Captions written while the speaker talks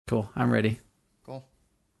Cool. I'm ready. Cool.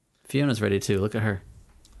 Fiona's ready too. Look at her.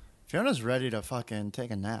 Fiona's ready to fucking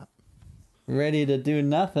take a nap. Ready to do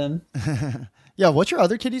nothing. Yeah, what's your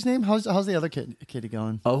other kitty's name? How's the other kitty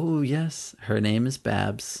going? Oh, yes. Her name is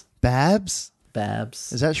Babs. Babs?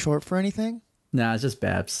 Babs. Is that short for anything? Nah, it's just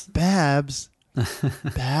Babs. Babs.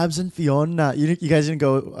 Babs and Fiona. You guys didn't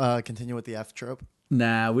go continue with the F trope?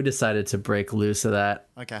 Nah, we decided to break loose of that.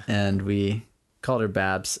 Okay. And we called her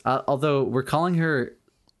Babs. Although we're calling her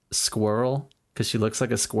Squirrel because she looks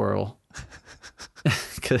like a squirrel.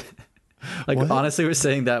 Like, what? Honestly, we're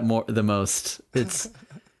saying that the most. It's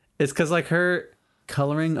because like her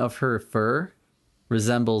coloring of her fur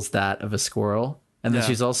resembles that of a squirrel. And then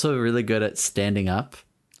she's also really good at standing up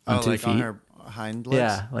on 2 like feet. on her hind legs?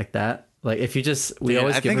 Yeah, like that. Like if you just, we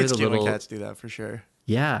always give her the little. cats do that for sure.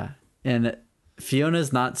 Yeah, and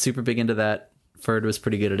Fiona's not super big into that. Ferd was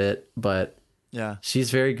pretty good at it, but Yeah.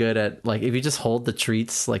 she's very good at like if you just hold the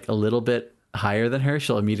treats like a little bit higher than her,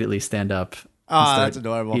 she'll immediately stand up. Oh, that's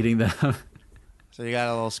adorable. Eating them. So you got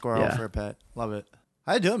a little squirrel Yeah. for a pet. Love it.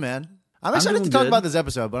 How you doing, man? I'm excited to doing talk good. about this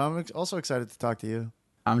episode, but I'm also excited to talk to you.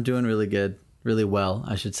 I'm doing really good, really well,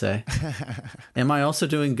 I should say. Am I also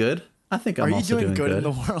doing good? I think I'm Are you also doing good in good.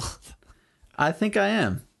 the world? I think I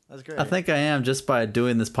am. That's great. I think I am just by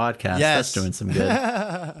doing this podcast. Yes. That's doing some good.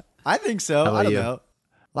 I think so. How about I don't you? know.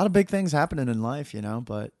 A lot of big things happening in life,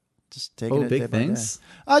 but just taking it day big by things?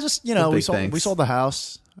 day. Just What we big things? sold the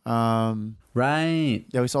house. Right.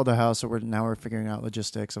 Yeah, we sold the house, so we're figuring out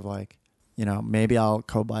logistics of like, maybe I'll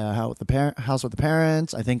co-buy a house with the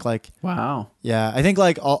parents. I think like, Wow. yeah, I think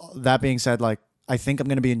like all that being said, like I think I'm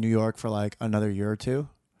gonna be in New York for like another year or two,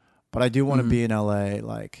 but I do want to be in LA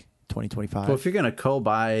like 2025. Well, if you're gonna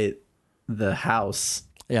co-buy the house,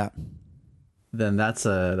 Yeah. then that's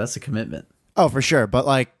a commitment. Oh, for sure. But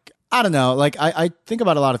like, I don't know. Like I think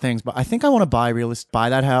about a lot of things, but I think I want to buy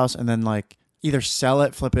that house and then like either sell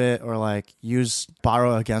it, flip it, or like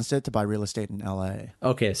borrow against it to buy real estate in LA.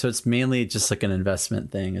 Okay, so it's mainly just like an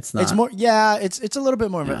investment thing. It's not. It's more, yeah. It's a little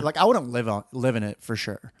bit more. Like I wouldn't live in it for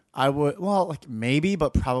sure. I would, well, like maybe,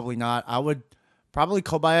 but probably not. I would probably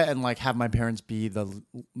co-buy it and like have my parents be the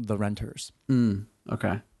renters.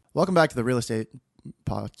 Okay. Welcome back to the real estate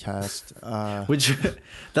podcast. Which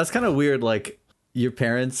that's kind of weird. Like your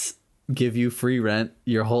parents give you free rent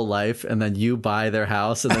your whole life, and then you buy their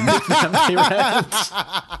house and then make them pay rent.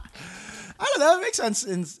 I don't know. It makes sense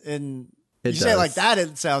in It you say it like does. that.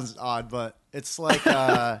 It sounds odd, but it's like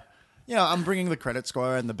I'm bringing the credit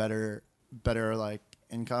score and the better like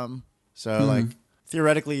income. So like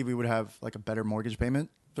theoretically, we would have like a better mortgage payment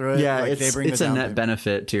through it. Yeah, like, it's the a down net payment.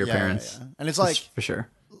 benefit to your Yeah, parents. yeah. And it's like for sure.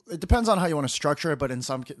 it depends on how you want to structure it, but in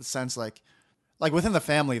some sense, like within the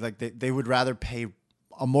family, like they would rather pay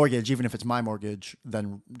a mortgage, even if it's my mortgage,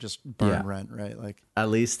 than just burn Yeah. rent, right? Like, At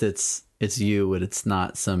least it's you, and it's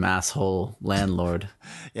not some asshole landlord.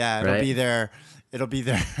 yeah, it'll Right? be there. It'll be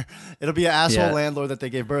there. It'll be an asshole Yeah. landlord that they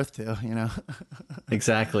gave birth to,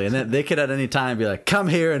 Exactly, and then they could at any time be like, "Come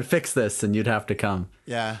here and fix this," and you'd have to come.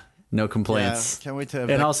 Yeah. No complaints. Yeah, can't wait to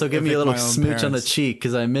And also give me a evict little my own smooch on the parents. cheek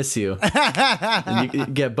because I miss you. And you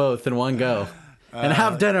get both in one go. And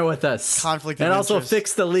have dinner with us. conflict of and also interest.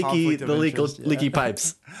 fix the Conflict of interest, yeah. leaky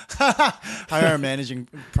pipes. Hire a managing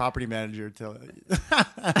property manager to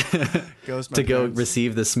ghost my To go parents.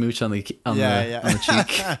 receive the smooch on the on Yeah, the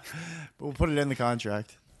cheek. But we'll put it in the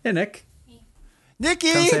contract. Hey Nick,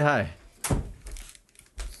 Nikki. come say hi.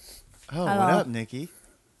 Oh, what Hello. up, Nikki?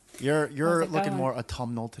 You're How's it looking going? more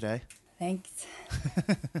autumnal today. Thanks.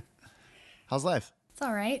 How's life? It's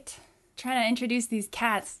all right. Trying to introduce these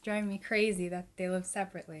cats driving me crazy that they live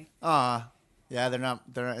separately. Yeah, they're not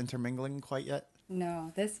intermingling quite yet.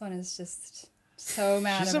 No, this one is just so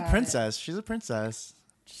mad She's a about it. princess. She's a princess.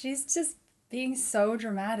 She's just being so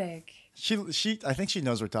dramatic. I think she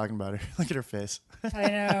knows we're talking about her. Look at her face. I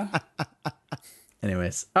know.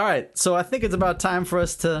 Anyways, all right. So I think it's about time for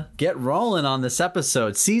us to get rolling on this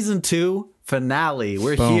episode, season 2 finale.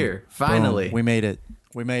 We're Boom. here finally. Boom. We made it.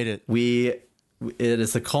 We made it. It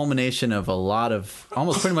is the culmination of a lot of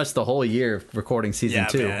almost pretty much the whole year of recording season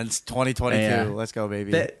 2. Man, it's 2022. Yeah. Let's go,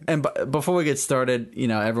 baby. Before we get started,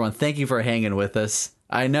 everyone, thank you for hanging with us.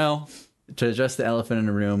 I know, to address the elephant in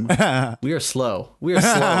the room, we are slow. We are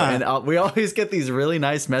slow. And we always get these really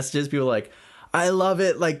nice messages. People are like, I love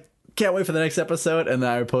it. Like, can't wait for the next episode. And then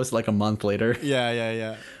I post like a month later.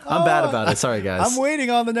 Yeah. I'm bad about it. Sorry, guys. I'm waiting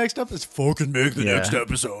on the next episode. Fucking make the Yeah. next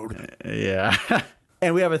episode. Yeah.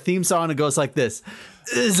 And we have a theme song that goes like this.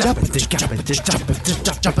 Yeah.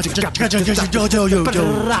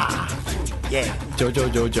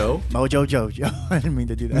 Jojo. Mojo Jojo. I didn't mean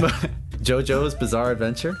to do that. JoJo's Bizarre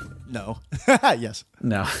Adventure. No. Yes.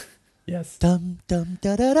 No. Yes. Dum dum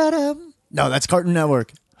da da da dum. No, that's Cartoon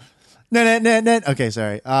Network. Net. Okay,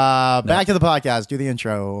 sorry. Back to the podcast. Do the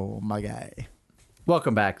intro, my guy.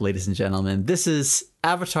 Welcome back, ladies and gentlemen. This is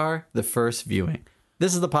Avatar: The First Viewing.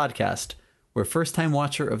 This is the podcast where first-time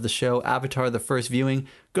watcher of the show Avatar: The First Viewing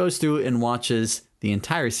goes through and watches the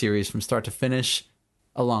entire series from start to finish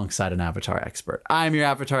alongside an Avatar expert. I'm your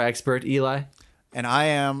Avatar expert, Eli. And I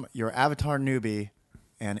am your Avatar newbie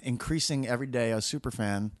and increasing every day a super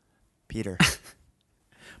fan, Peter.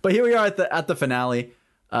 But here we are at the finale.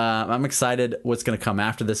 I'm excited what's going to come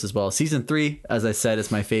after this as well. Season 3, as I said,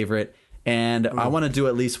 is my favorite. And I want to do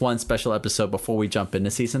at least one special episode before we jump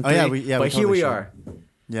into season 3. But here we are.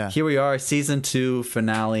 Yeah. Here we are, season 2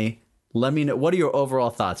 finale. Let me know, what are your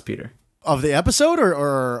overall thoughts, Peter? Of the episode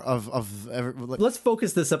or of Let's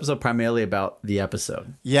focus this episode primarily about the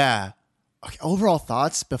episode. Yeah. Okay, overall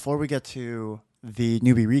thoughts before we get to the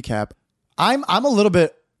newbie recap. I'm a little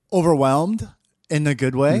bit overwhelmed in a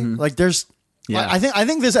good way. Like there's I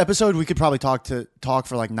think this episode we could probably talk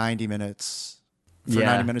for like 90 minutes. For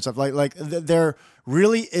 90 minutes of there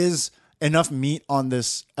really is enough meat on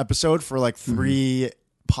this episode for like 3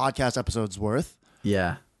 podcast episodes worth.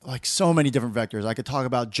 Yeah. Like so many different vectors. I could talk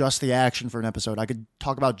about just the action for an episode. I could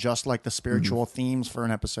talk about just like the spiritual themes for an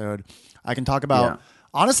episode. I can talk about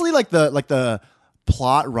honestly like the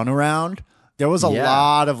plot runaround. There was a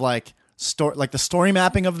lot of like the story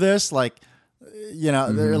mapping of this. Like, you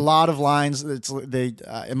know, there are a lot of lines.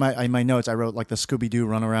 In my notes I wrote like the Scooby-Doo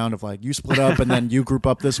runaround of like you split up and then you group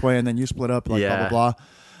up this way and then you split up like blah blah blah.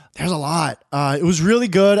 There's a lot. It was really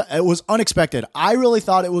good. It was unexpected. I really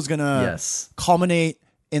thought it was gonna culminate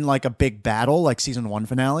in like a big battle, like season 1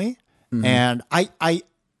 finale. And I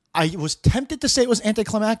was tempted to say it was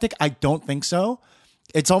anticlimactic. I don't think so.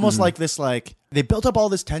 It's almost like this, like they built up all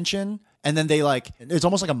this tension and then they like, it's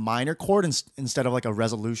almost like a minor chord instead of like a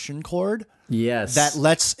resolution chord. Yes. That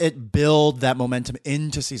lets it build that momentum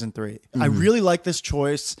into season 3. I really like this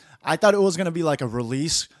choice. I thought it was going to be like a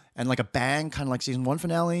release and like a bang, kind of like season 1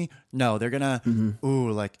 finale. No, they're gonna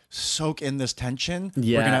like soak in this tension.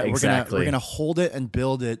 Yeah, we're gonna hold it and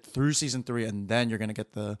build it through season 3, and then you're gonna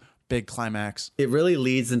get the big climax. It really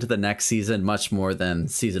leads into the next season much more than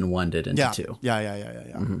season 1 did into 2. Yeah,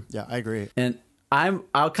 I agree. And I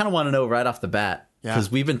kind of want to know right off the bat,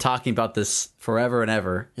 because we've been talking about this forever and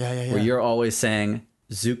ever. Where you're always saying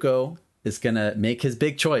Zuko is gonna make his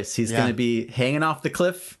big choice. He's gonna be hanging off the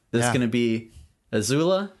cliff. There's gonna be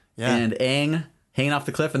Azula and Aang hanging off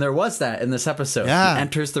the cliff, and there was that in this episode. He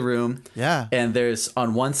enters the room, and there's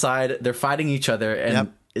on one side they're fighting each other,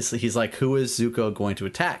 and he's like, "Who is Zuko going to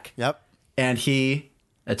attack?" And he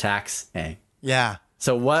attacks Aang.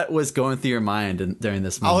 So what was going through your mind during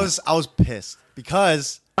this moment? I was pissed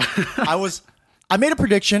because I made a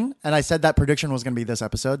prediction, and I said that prediction was going to be this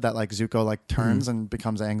episode, that like Zuko like turns and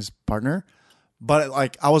becomes Aang's partner, but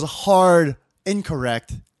like I was hard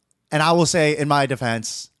incorrect, and I will say in my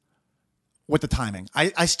defense, with the timing,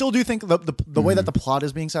 I still do think the way that the plot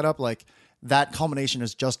is being set up, like that culmination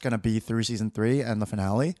is just going to be through season 3 and the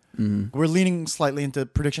finale. We're leaning slightly into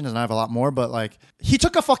predictions, and I have a lot more, but like he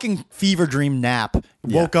took a fucking fever dream nap,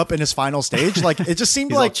 woke up in his final stage. Like it just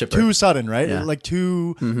seemed like too sudden, right? Like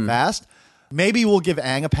too fast. Maybe we'll give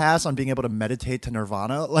Aang a pass on being able to meditate to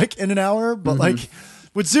Nirvana like in an hour, but like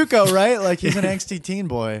with Zuko, right? Like he's an angsty teen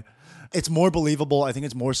boy. It's more believable. I think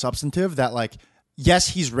it's more substantive that like, yes,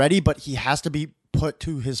 he's ready, but he has to be put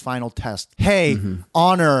to his final test. Hey,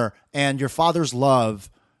 honor and your father's love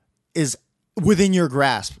is within your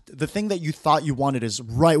grasp. The thing that you thought you wanted is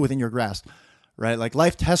right within your grasp, right? Like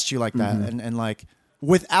life tests you like that. And like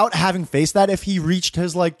without having faced that, if he reached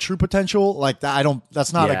his like true potential, like that,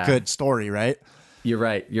 that's not a good story, right? You're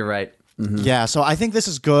right. Yeah. So I think this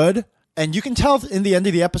is good. And you can tell in the end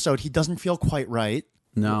of the episode, he doesn't feel quite right.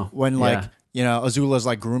 No. When like, you know, Azula's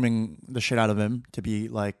like grooming the shit out of him to be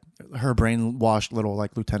like her brainwashed little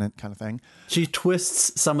like lieutenant kind of thing. She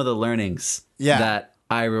twists some of the learnings that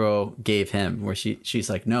Iroh gave him, where she's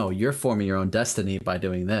like, no, you're forming your own destiny by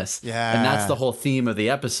doing this. Yeah. And that's the whole theme of the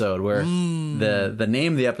episode, where the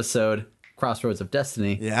name of the episode, Crossroads of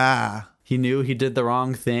Destiny. Yeah. He knew he did the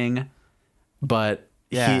wrong thing, but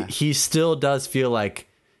he still does feel like,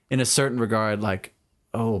 in a certain regard, like,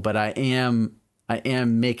 oh, but I am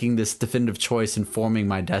making this definitive choice and forming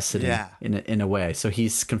my destiny in a way. So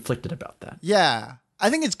he's conflicted about that. Yeah. I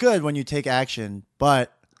think it's good when you take action,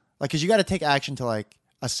 but like, cause you got to take action to like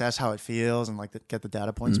assess how it feels and like get the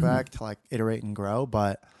data points back to like iterate and grow.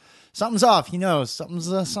 But something's off. He knows something's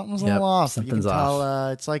a little off. Something's you can off. tell,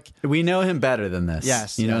 it's like, we know him better than this.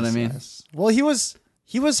 Yes. You know what I mean? Yes. Well, he was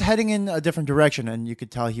he was heading in a different direction, and you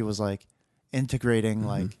could tell he was like integrating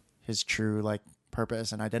like his true like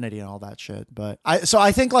purpose and identity and all that shit. But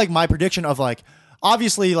I think like my prediction of like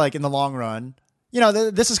obviously like in the long run, you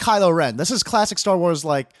know, this is Kylo Ren. This is classic Star Wars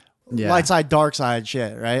like light side, dark side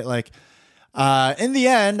shit, right? Like in the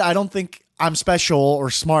end, I don't think I'm special or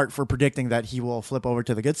smart for predicting that he will flip over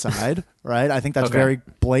to the good side, right? I think that's very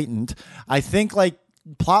blatant. I think like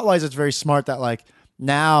plot wise, it's very smart that like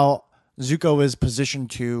now Zuko is positioned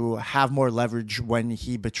to have more leverage when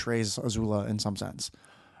he betrays Azula in some sense,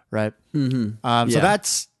 right? So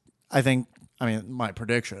that's, I think, I mean, my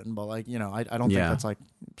prediction, but like, you know, I don't think that's like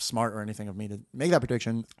smart or anything of me to make that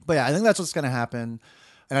prediction. But yeah, I think that's what's going to happen.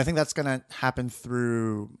 And I think that's going to happen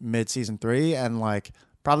through mid-season 3. And like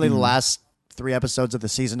probably the last 3 episodes of the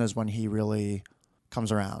season is when he really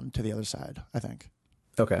comes around to the other side, I think.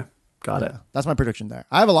 Okay. Got it. That's my prediction there.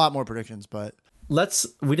 I have a lot more predictions, but...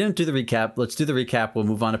 We didn't do the recap. Let's do the recap. We'll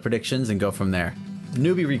move on to predictions and go from there.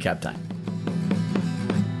 Newbie recap time.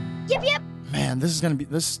 Yep. Man, this is going to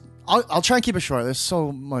be... I'll try and keep it short. There's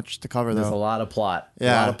so much to cover, though. There's a lot of plot.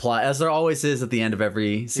 Yeah. A lot of plot, as there always is at the end of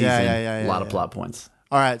every season. A lot of plot points.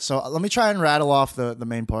 All right, so let me try and rattle off the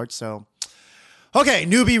main parts. So, okay,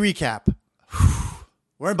 newbie recap.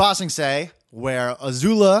 We're in Ba Sing Se, where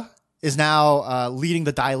Azula is now leading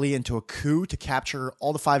the Dai Li into a coup to capture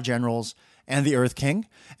all the 5 generals and the Earth King,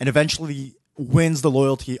 and eventually wins the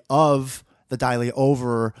loyalty of the Dai Li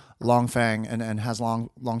over Long Fang and has Long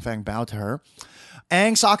Fang bow to her.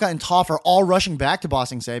 Aang, Sokka, and Toph are all rushing back to Ba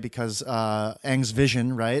Sing Se because Aang's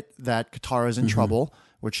vision, right, that Katara is in trouble,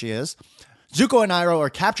 which she is. Zuko and Iroh are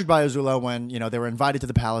captured by Azula when, you know, they were invited to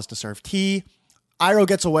the palace to serve tea. Iroh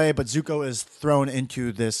gets away, but Zuko is thrown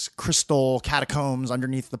into this crystal catacombs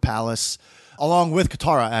underneath the palace, along with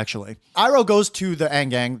Katara, actually. Iroh goes to the Aang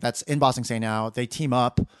gang that's in Ba Sing Se now. They team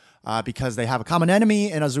up because they have a common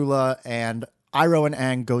enemy in Azula, and Iroh and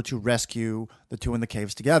Aang go to rescue the two in the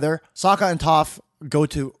caves together. Sokka and Toph go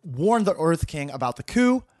to warn the Earth King about the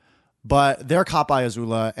coup, but they're caught by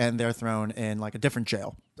Azula and they're thrown in like a different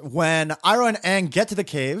jail. When Iroh and Aang get to the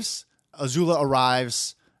caves, Azula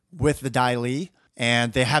arrives with the Dai Li,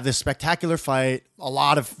 and they have this spectacular fight. A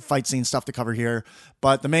lot of fight scene stuff to cover here,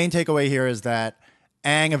 but the main takeaway here is that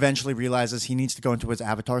Aang eventually realizes he needs to go into his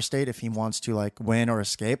avatar state if he wants to like win or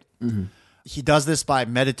escape. He does this by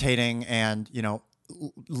meditating and, you know,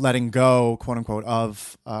 letting go, quote unquote,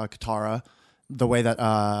 of Katara, the way that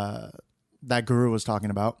that guru was talking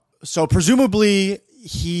about. So presumably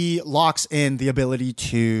he locks in the ability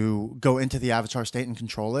to go into the avatar state and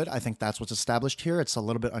control it. I think that's what's established here. It's a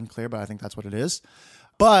little bit unclear, but I think that's what it is.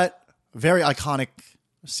 But very iconic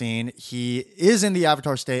scene. He is in the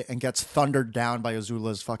avatar state and gets thundered down by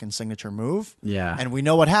Azula's fucking signature move. Yeah. And we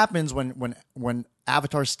know what happens when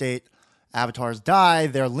avatar state avatars die,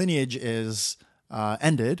 their lineage is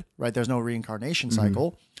ended, right? There's no reincarnation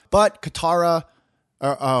cycle. But Katara,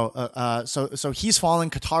 so he's falling.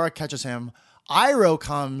 Katara catches him. Iroh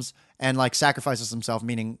comes and like sacrifices himself,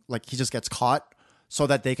 meaning like he just gets caught so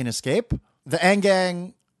that they can escape. The Aang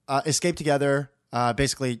gang escape together.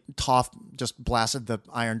 Basically, Toph just blasted the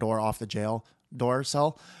iron door off the jail door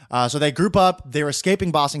cell. So they group up. They're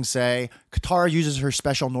escaping Ba Sing Se. Katara uses her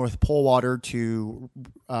special North Pole water to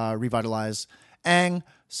revitalize Aang.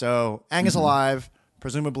 So Aang is alive.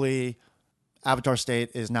 Presumably, Avatar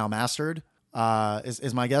State is now mastered,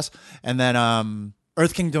 is my guess. And then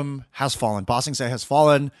Earth Kingdom has fallen. Ba Sing Se has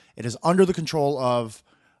fallen. It is under the control of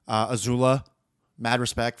Azula. Mad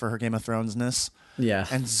respect for her Game of Thrones-ness. Yeah.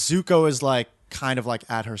 And Zuko is like kind of like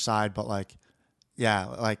at her side, but like,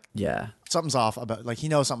 yeah, something's off about, like he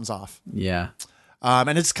knows something's off. Yeah.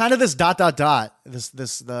 And it's kind of this ...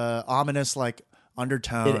 the ominous like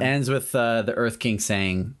undertone. It ends with the Earth King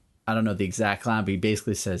saying, I don't know the exact line, but he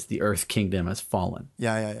basically says the Earth Kingdom has fallen.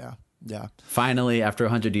 Yeah. Finally, after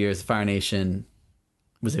 100 years, the Fire Nation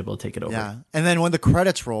was able to take it over. Yeah. And then when the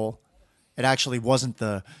credits roll, it actually wasn't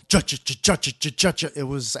the cha-cha-cha-cha-cha-cha. It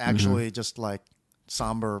was actually just like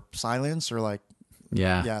somber silence or like,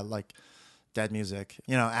 like dead music,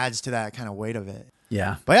 you know, adds to that kind of weight of it.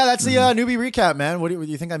 Yeah. But yeah, that's the newbie recap, man. What do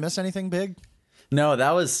you think I missed anything big? No,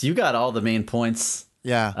 you got all the main points.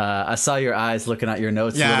 Yeah. I saw your eyes looking at your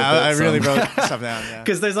notes. Yeah, a little bit, I really wrote stuff down. Yeah.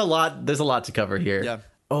 Because there's a lot to cover here. Yeah.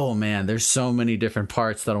 Oh man, there's so many different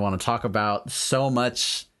parts that I want to talk about. So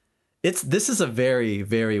much. This is a very,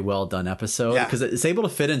 very well done episode because it's able to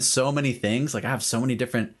fit in so many things. Like I have so many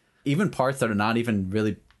different, even parts that are not even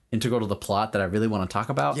really integral to the plot that I really want to talk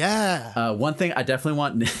about. Yeah. One thing I definitely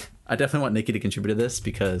want Nikki to contribute to this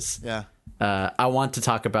because I want to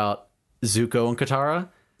talk about Zuko and Katara.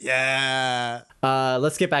 Yeah.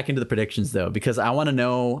 Let's get back into the predictions though, because I want to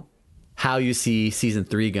know how you see season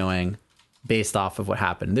 3 going based off of what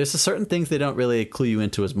happened. There's certain things they don't really clue you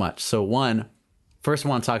into as much. So first I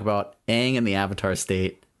want to talk about Aang and the Avatar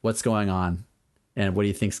state. What's going on, and what do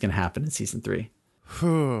you think is going to happen in season 3?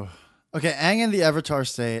 Okay, Aang and the Avatar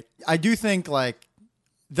state. I do think like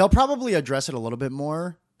they'll probably address it a little bit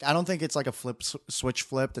more. I don't think it's like a switch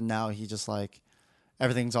flipped and now he just like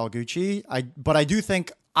everything's all Gucci. But I do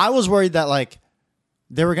think I was worried that like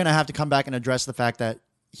they were gonna have to come back and address the fact that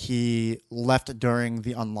he left during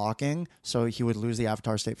the unlocking, so he would lose the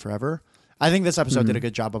Avatar state forever. I think this episode did a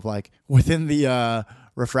good job of like within the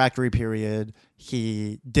refractory period,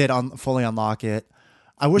 he did fully unlock it.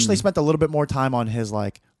 I wish they spent a little bit more time on his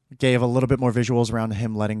like gave a little bit more visuals around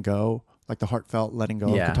him letting go, like the heartfelt letting go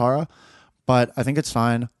of Katara. But I think it's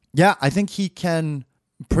fine. Yeah, I think he can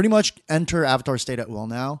pretty much enter Avatar state at will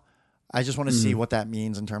now. I just want to see what that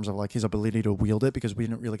means in terms of like his ability to wield it, because we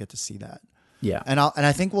didn't really get to see that. Yeah. And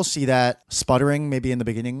I think we'll see that sputtering maybe in the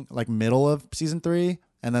beginning, like middle of season 3.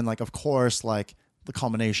 And then like, of course, like the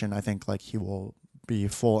culmination, I think like he will be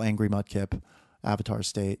full angry Mudkip Avatar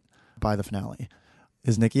state by the finale.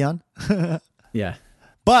 Is Nikki on? Yeah.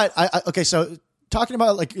 But okay, so talking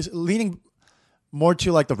about like leaning more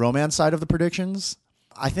to like the romance side of the predictions,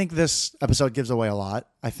 I think this episode gives away a lot.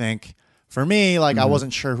 I think for me, like I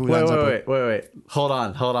wasn't sure who ends up. Wait. Hold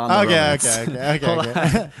on.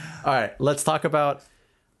 Okay. All right, let's talk about.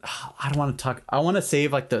 I don't want to talk. I want to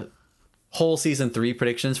save like the whole season 3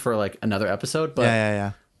 predictions for like another episode. But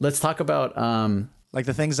yeah. Let's talk about like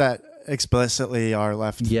the things that explicitly are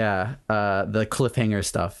left. Yeah, the cliffhanger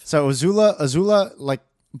stuff. So Azula, like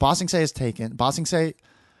Ba Sing Se is taken. Ba Sing Se,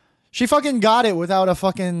 she fucking got it without a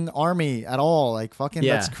fucking army at all. Like fucking,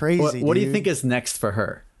 that's crazy. What do you think is next for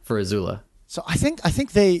her, for Azula? So I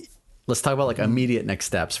think they. Let's talk about like immediate next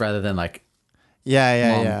steps rather than like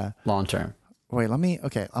long term. Wait,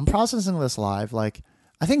 okay, I'm processing this live. Like,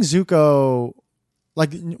 I think Zuko,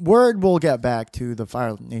 like, word will get back to the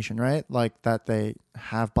Fire Nation, right? Like, that they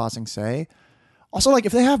have Ba Sing Se. Also, like,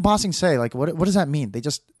 if they have Ba Sing Se, like, what does that mean? They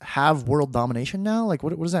just have world domination now? Like,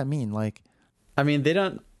 what does that mean? Like, I mean,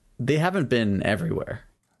 they haven't been everywhere.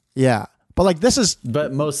 Yeah. But, like, this is...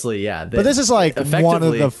 But mostly, yeah. But this is, like, one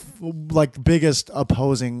of the, biggest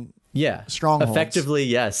opposing... Yeah, strongholds. Effectively,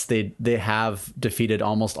 yes, they have defeated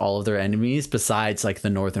almost all of their enemies besides like the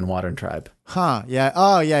Northern Water Tribe. Huh? Yeah.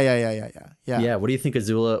 Oh, yeah. Yeah. What do you think,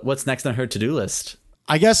 Azula? What's next on her to-do list?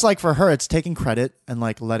 I guess like for her, it's taking credit and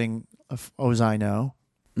like letting Ozai know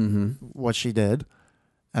what she did,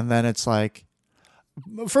 and then it's like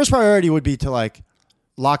first priority would be to like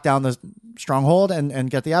lock down the stronghold and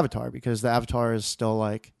get the Avatar, because the Avatar is still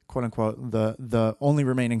like quote unquote the only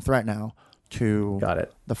remaining threat now to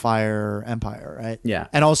the Fire Empire, right? Yeah.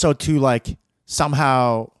 And also to like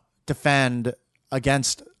somehow defend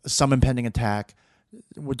against some impending attack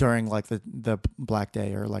during like the Black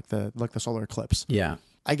Day or like the solar eclipse. Yeah.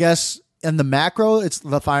 I guess in the macro, it's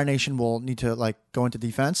the Fire Nation will need to like go into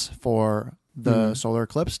defense for the solar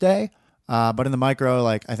eclipse day. But in the micro,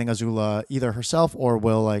 like I think Azula either herself or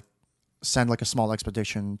will like send like a small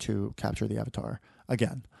expedition to capture the Avatar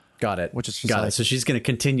again. Got it. Which is just got like, it. So she's going to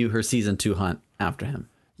continue her season 2 hunt after him.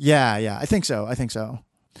 Yeah. I think so.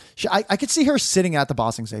 I could see her sitting at the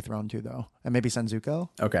Ba Sing Se throne too, though, and maybe send Zuko.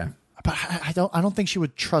 Okay. But I don't think she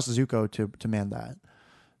would trust Zuko to man that.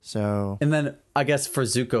 So. And then I guess for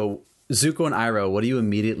Zuko and Iroh, what do you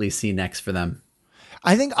immediately see next for them?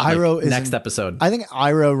 I think Iroh is next episode. I think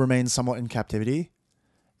Iroh remains somewhat in captivity,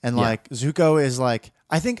 and like Zuko is like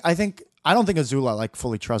I don't think Azula like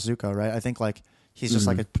fully trusts Zuko, right? I think like he's just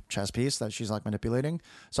like a chess piece that she's like manipulating.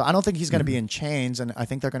 So I don't think he's going to be in chains, and I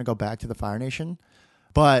think they're going to go back to the Fire Nation,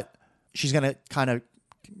 but she's going to kind of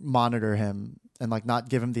monitor him and like not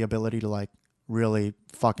give him the ability to like really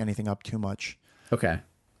fuck anything up too much. Okay,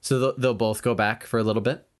 so they'll both go back for a little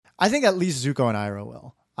bit. I think at least Zuko and Iroh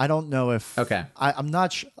will. I don't know if... Okay. I'm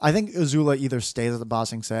not... I think Azula either stays at the Ba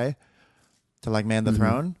Sing Se to like man the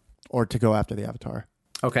throne or to go after the Avatar.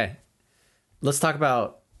 Okay. Let's talk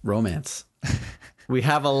about romance. We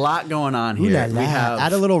have a lot going on here. Ooh la la. We have...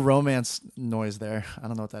 Add a little romance noise there. I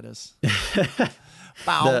don't know what that is.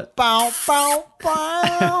 Bow, The- bow, bow,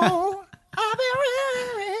 bow. I've been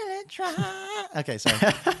really trying. Okay, sorry.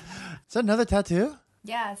 Is that another tattoo?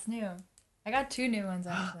 Yeah, it's new. I got 2 new ones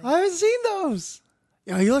actually. I haven't seen those.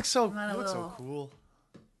 Yo, you look so little- cool.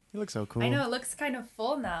 You look so cool. I know it looks kind of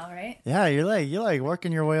full now, right? Yeah, you're like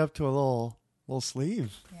working your way up to a little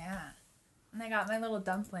sleeve. Yeah. And I got my little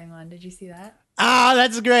dumpling one. Did you see that? Ah,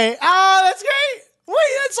 that's great. Ah, that's great. Wait,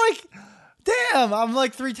 that's like, damn, I'm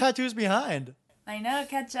like 3 tattoos behind. I know,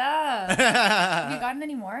 catch up. Have you gotten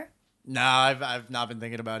any more? No, I've not been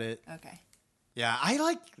thinking about it. Okay. Yeah,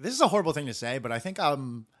 this is a horrible thing to say, but I think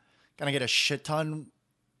I'm gonna get a shit ton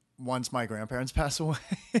once my grandparents pass away.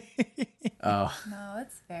 Oh, No,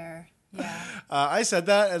 that's fair. Yeah. I said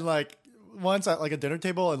that, and like once at like a dinner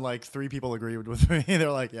table, and like 3 people agreed with me.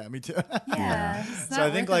 They're like, "Yeah, me too." Yeah. It's So not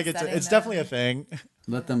I think worth like upsetting it's them. definitely a thing.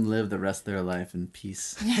 let them live the rest of their life in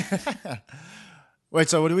peace. Wait,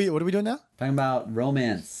 so what are we doing now? Talking about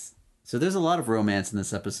romance. So there's a lot of romance in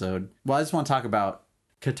this episode. Well, I just want to talk about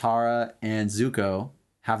Katara and Zuko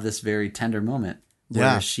have this very tender moment where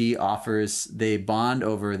Yeah. she offers, they bond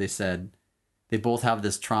over, they said, they both have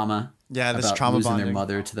this trauma. Yeah, this about trauma losing their bonding.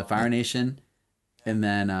 mother to the Fire Nation. And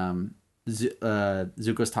then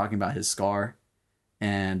Zuko's talking about his scar.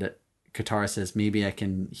 And Katara says, maybe I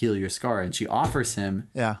can heal your scar. And she offers him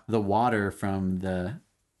Yeah. the water from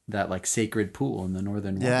that like sacred pool in the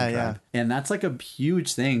northern Walker Yeah, tribe. And that's like a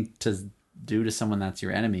huge thing to do to someone that's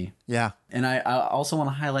your enemy. Yeah. And I also want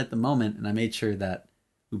to highlight the moment, and I made sure that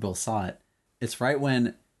we both saw it. It's right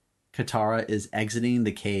when Katara is exiting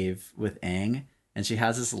the cave with Aang, and she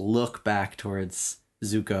has this look back towards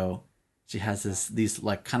Zuko. She has these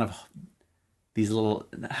like kind of these little.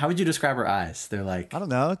 How would you describe her eyes? They're like I don't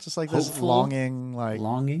know. It's just like this Hopeful? longing, like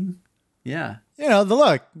longing. Yeah. you know, the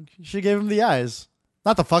look. She gave him the eyes,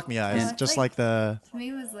 not the fuck me eyes, Yeah, it's just like- like the. To me,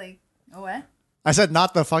 it was like, oh, what? I said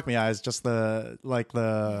not the fuck me eyes, just the like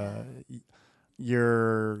the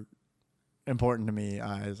you're important to me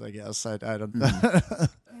eyes. I guess I don't.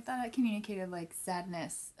 I thought it communicated like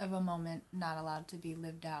sadness of a moment not allowed to be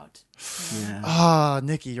lived out. Yeah. Ah,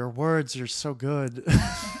 Nikki, your words are so good.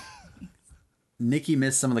 Nikki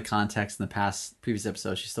missed some of the context in the previous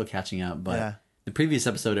episode. She's still catching up, but Yeah. the previous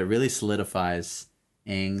episode it really solidifies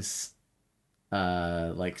Aang's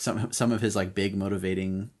like some of his like big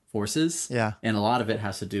motivating forces. Yeah. And a lot of it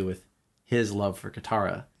has to do with his love for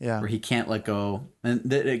Katara. Yeah. Where he can't let go,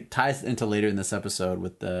 and it ties into later in this episode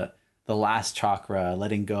with the last chakra,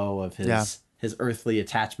 letting go of his earthly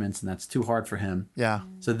attachments, and that's too hard for him. Yeah.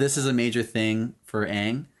 So this is a major thing for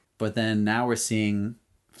Aang, but then now we're seeing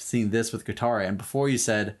this with Katara. And before you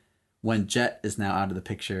said when Jet is now out of the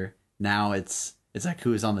picture, now it's like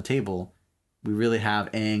who is on the table. We really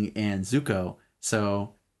have Aang and Zuko.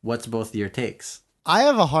 So what's both of your takes? I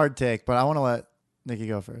have a hard take, but I want to let Nikki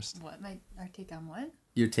go first. What? Our take on what?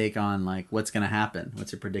 Your take on like what's gonna happen?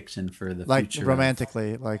 What's your prediction for the Like future?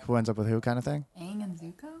 romantically, like who ends up with who kind of thing. Aang and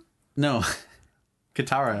Zuko? No,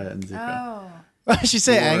 Katara and Zuko. Oh. She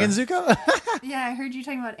say Or- Aang and Zuko? Yeah, I heard you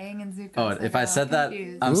talking about Aang and Zuko. Oh, so if got I all said that,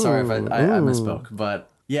 confused. I'm sorry if I Ooh. misspoke. But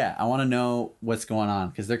yeah, I want to know what's going on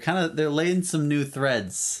because they're laying some new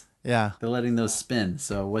threads. Yeah. They're letting those spin.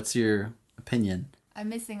 So what's your opinion? I'm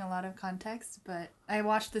missing a lot of context, but I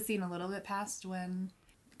watched the scene a little bit past when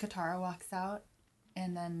Katara walks out,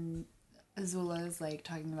 and then Azula is like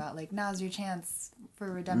talking about like now's your chance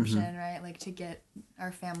for redemption, right? Like to get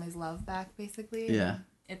our family's love back, basically. Yeah. And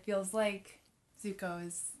it feels like Zuko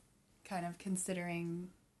is kind of considering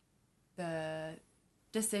the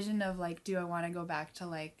decision of like, do I want to go back to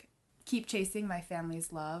like keep chasing my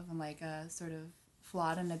family's love and like a sort of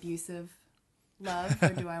flawed and abusive love, or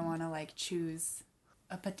do I want to like choose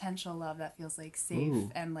a potential love that feels like safe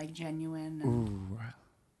Ooh. and like genuine and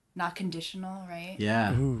not conditional, right?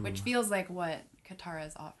 Yeah. Which feels like what Katara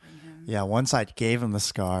is offering him. Yeah, one side gave him the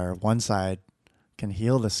scar, one side can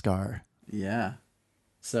heal the scar. Yeah.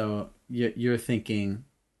 So you're thinking,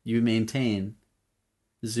 you maintain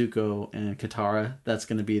Zuko and Katara, that's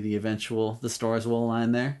going to be the stars will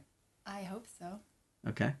align there? I hope so.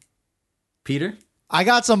 Okay. Peter? I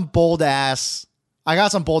got some bold ass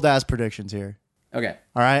predictions here. Okay.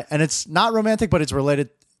 All right. And it's not romantic, but it's related.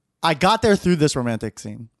 I got there through this romantic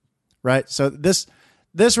scene. Right. So this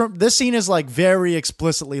scene is like very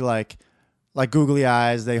explicitly like googly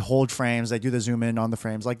eyes. They hold frames. They do the zoom in on the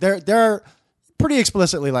frames. Like they're pretty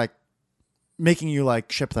explicitly like making you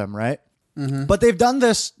like ship them. Right. Mm-hmm. But they've done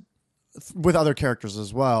this with other characters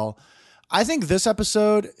as well. I think this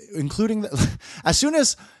episode, including as soon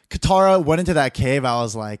as Katara went into that cave, I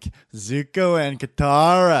was like, Zuko and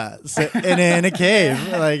Katara sitting in a cave.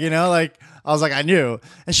 Like, you know, like I was like, I knew.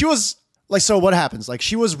 And she was like, so what happens? Like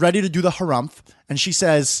she was ready to do the harumph. And she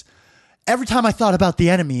says, every time I thought about the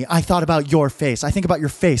enemy, I thought about your face. I think about your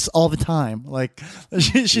face all the time. Like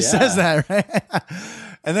she says that, right?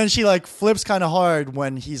 And then she like flips kind of hard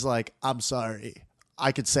when he's like, I'm sorry.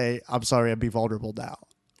 I could say, I'm sorry and be vulnerable now.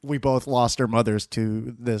 We both lost our mothers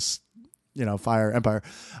to this, you know, fire empire,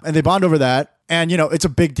 and they bond over that. And, you know, it's a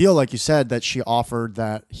big deal. Like you said, that she offered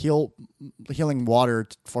that healing water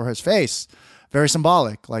for his face very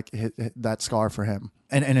symbolic, like that scar for him.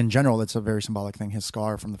 And in general, it's a very symbolic thing, his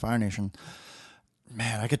scar from the Fire Nation.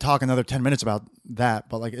 Man, I could talk another 10 minutes about that,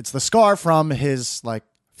 but like it's the scar from his like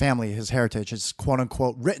family, his heritage, his quote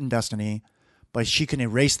unquote written destiny, but she can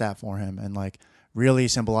erase that for him and like really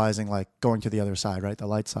symbolizing like going to the other side, right? The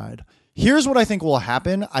light side. Here's what I think will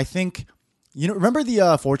happen. I think, remember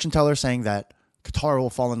the fortune teller saying that Katara will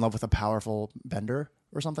fall in love with a powerful bender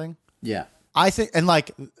or something? Yeah. I think, and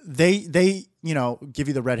like they give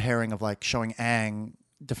you the red herring of like showing Aang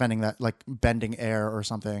defending that, like bending air or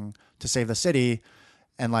something to save the city.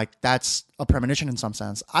 And like, that's a premonition in some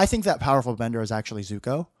sense. I think that powerful bender is actually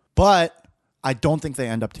Zuko, but I don't think they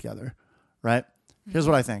end up together. Right. Here's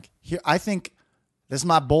what I think. I think this is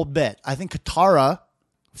my bold bet. I think Katara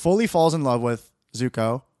fully falls in love with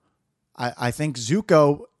Zuko. I think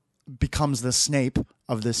Zuko becomes the Snape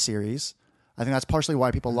of this series. I think that's partially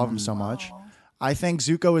why people love him so much. I think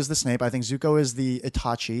Zuko is the Snape. I think Zuko is the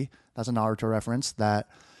Itachi. That's a Naruto reference. That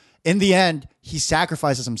in the end, he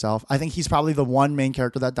sacrifices himself. I think he's probably the one main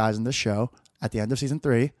character that dies in this show at the end of season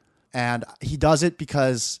 3. And he does it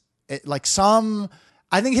because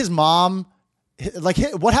I think his mom,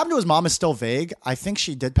 what happened to his mom is still vague. I think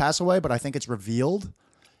she did pass away, but I think it's revealed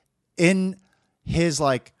in his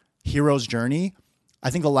like hero's journey.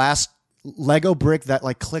 I think the last Lego brick that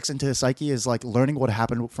like clicks into his psyche is like learning what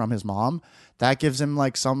happened from his mom. That gives him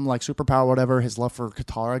like some like superpower, whatever. His love for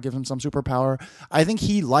Katara gives him some superpower. I think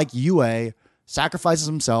he, like Yue, sacrifices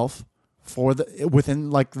himself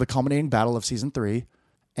within like the culminating battle of season 3.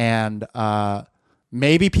 And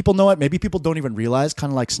maybe people know it. Maybe people don't even realize,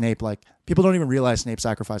 kind of like Snape. Like people don't even realize Snape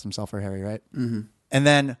sacrificed himself for Harry, right? Mm-hmm. And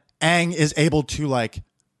then Aang is able to like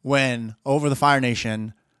win over the Fire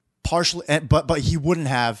Nation. Partially, but he wouldn't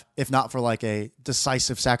have if not for like a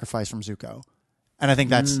decisive sacrifice from Zuko, and I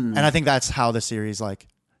think that's how the series like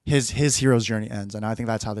his hero's journey ends, and I think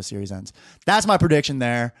that's how the series ends. That's my prediction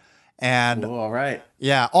there, and all right,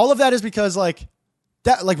 yeah, all of that is because like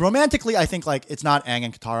that, like romantically, I think like it's not Aang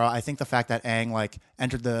and Katara. I think the fact that Aang like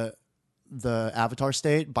entered the Avatar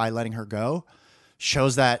state by letting her go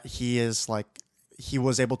shows that he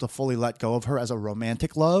was able to fully let go of her as a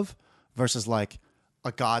romantic love versus like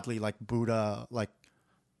a godly, like Buddha, like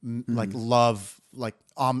like love, like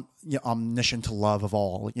omniscient to love of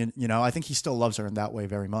all. You know, I think he still loves her in that way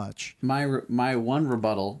very much. My one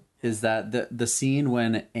rebuttal is that the scene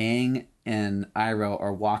when Aang and Iroh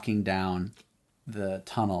are walking down the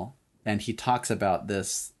tunnel and he talks about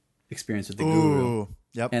this experience with the guru.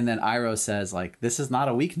 Yep. And then Iroh says like, this is not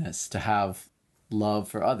a weakness to have love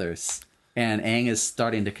for others. And Aang is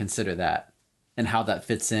starting to consider that and how that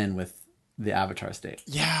fits in with the Avatar state.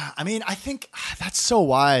 Yeah, I mean, I think that's so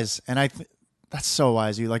wise, and that's so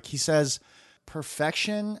wise. You like he says,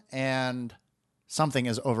 perfection and something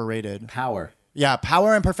is overrated. Power. Yeah,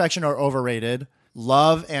 power and perfection are overrated.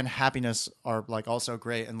 Love and happiness are like also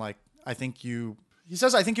great, and like I think he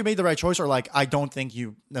says, I think you made the right choice, or like I don't think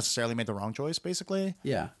you necessarily made the wrong choice, basically.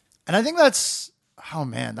 Yeah, and I think that's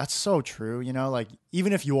that's so true. You know, like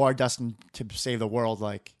even if you are destined to save the world,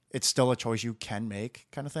 like it's still a choice you can make,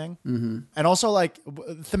 kind of thing. Mm-hmm. And also, like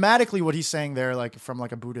thematically, what he's saying there, like from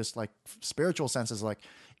like a Buddhist, like spiritual sense, is like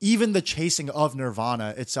even the chasing of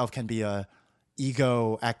nirvana itself can be a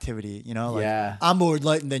ego activity. You know, like I'm more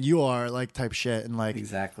enlightened than you are, like type shit. And like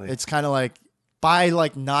exactly, it's kind of like by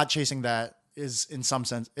like not chasing that is in some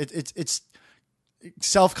sense it's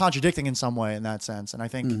self-contradicting in some way in that sense. And I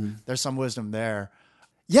think there's some wisdom there.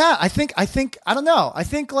 Yeah, I think I don't know. I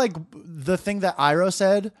think like the thing that Iroh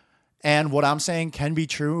said and what I'm saying can be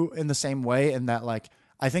true in the same way, in that like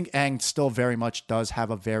I think Aang still very much does have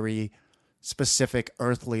a very specific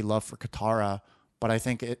earthly love for Katara, but I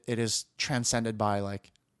think it is transcended by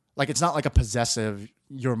like it's not like a possessive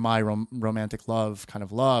you're my romantic love kind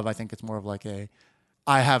of love. I think it's more of like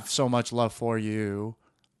I have so much love for you,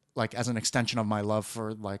 like as an extension of my love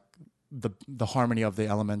for like the harmony of the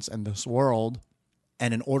elements and this world.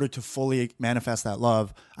 And in order to fully manifest that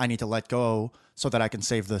love, I need to let go so that I can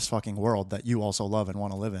save this fucking world that you also love and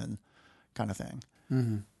want to live in, kind of thing.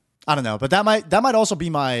 Mm-hmm. I don't know, but that might also be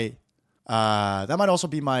my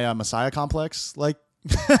Messiah complex, like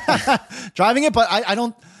driving it. But I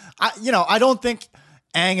don't think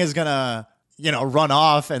Aang is gonna run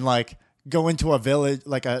off and like go into a village,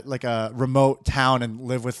 like a remote town, and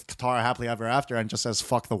live with Katara happily ever after, and just says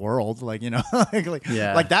 "fuck the world," like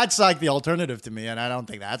like that's like the alternative to me, and I don't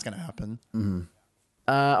think that's gonna happen. Mm-hmm.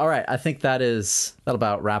 All right, I think that'll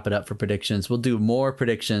about wrap it up for predictions. We'll do more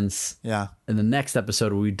predictions. Yeah. In the next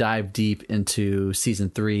episode, where we dive deep into season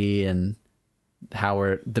 3 and how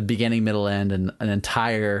we're the beginning, middle, end, and an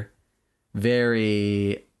entire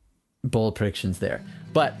very bold predictions there.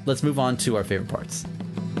 But let's move on to our favorite parts.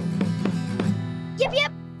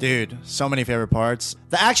 Yep. Dude, so many favorite parts.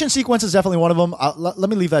 The action sequence is definitely one of them. Let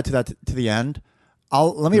me leave that to the end.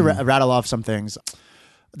 Let me rattle off some things.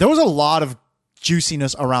 There was a lot of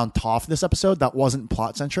juiciness around Toph this episode that wasn't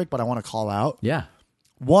plot centric, but I want to call out. Yeah.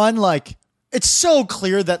 One, like, it's so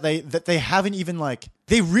clear that they haven't even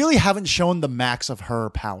they really haven't shown the max of her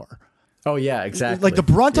power. Oh yeah, exactly. Like the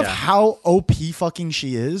brunt of Yeah. how OP fucking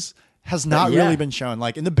she is has not Yeah. really been shown.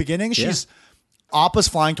 Like in the beginning, she's Appa's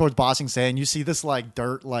flying towards Ba Sing Se, and you see this like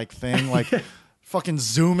dirt like thing like fucking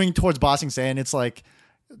zooming towards Ba Sing Se, and it's like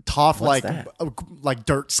Toph like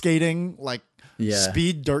dirt skating, like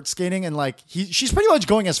speed dirt skating, and like she's pretty much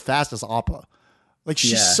going as fast as Appa. Like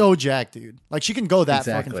she's so jacked, dude. Like she can go that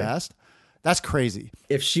fucking fast. That's crazy.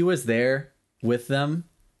 If she was there with them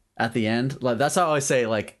at the end, like that's how I always say,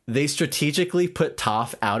 like they strategically put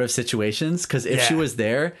Toph out of situations because if she was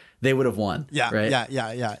there, they would have won. Yeah, right?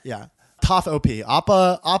 Yeah. Toph OP.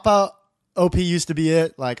 Appa OP used to be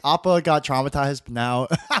it. Like Appa got traumatized, but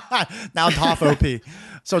now Toph OP.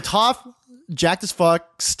 So Toph jacked as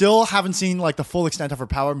fuck. Still haven't seen like the full extent of her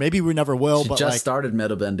power. Maybe we never will. She but just like, started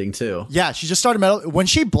metal bending too. Yeah, she just started metal. When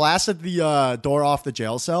she blasted the door off the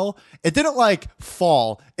jail cell, it didn't like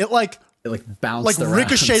fall. It like bounced around.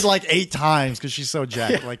 ricocheted like 8 times because she's so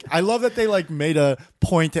jacked. Like I love that they like made a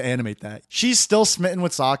point to animate that. She's still smitten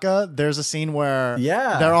with Sokka. There's a scene where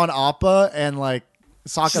they're on Appa and like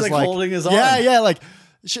Sokka's she's, like holding his arm. Yeah, like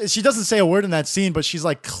she doesn't say a word in that scene, but she's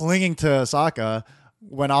like clinging to Sokka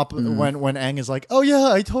when Appa when Aang is like, oh yeah,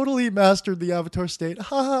 I totally mastered the Avatar state.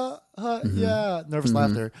 Ha ha, yeah, nervous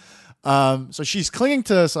laughter. So she's clinging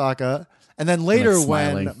to Sokka, and then later like,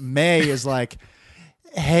 when May is like,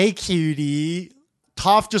 hey cutie,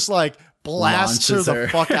 Toph just like blasts her the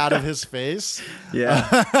fuck out of his face. Yeah.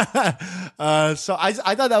 So I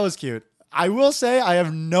thought that was cute. I will say I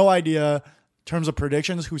have no idea in terms of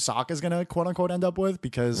predictions who Sokka's gonna quote unquote end up with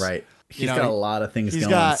because He's got a lot of things going.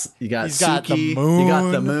 You got he's Suki, got the moon. you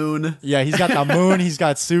got the moon. Yeah, he's got the moon. He's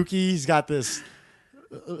got Suki. He's got this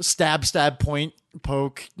stab point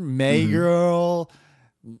poke May girl.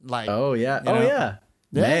 Like Oh yeah. you know? Yeah.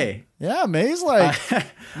 May. Yeah, May's like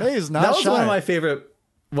May's not That was shy. one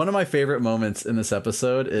of my favorite moments in this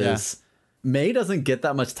episode is May doesn't get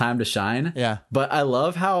that much time to shine. Yeah. But I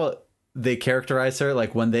love how they characterize her.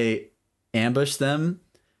 Like when they ambush them,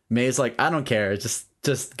 May's like, I don't care, just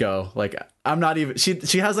go. Like I'm not even.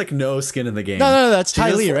 She has like no skin in the game. No, that's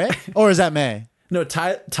Ty Lee, right? Or is that May? No,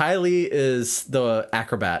 Ty Lee is the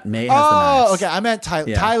acrobat. May has the Oh, knives. okay. I meant Ty.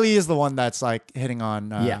 Yeah. Ty Lee is the one that's like hitting on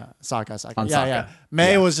Sokka. On yeah, Sokka. yeah.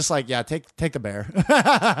 May Yeah. was just like, yeah, take the bear.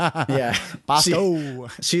 Yeah.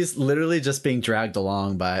 Basto. She's literally just being dragged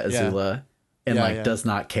along by Azula and Yeah. does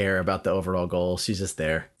not care about the overall goal. She's just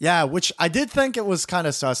there. Yeah, which I did think it was kind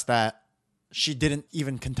of sus that she didn't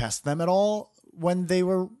even contest them at all when they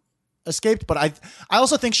were escaped. But I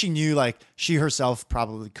also think she knew like she herself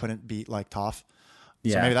probably couldn't beat like Toph.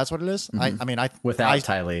 Yeah. So maybe that's what it is. I mean, Without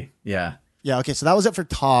Ty Lee. Yeah. Yeah, okay, so that was it for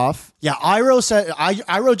Toph. Yeah,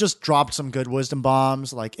 Iroh just dropped some good wisdom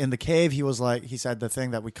bombs. Like in the cave, he said the thing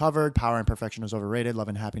that we covered: power and perfection is overrated, love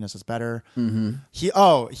and happiness is better. Mm-hmm. He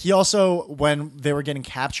also, when they were getting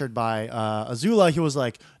captured by Azula, he was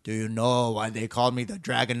like, "Do you know why they called me the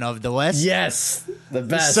Dragon of the West?" Yes. The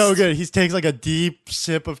best. It's so good. He takes like a deep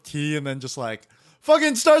sip of tea and then just like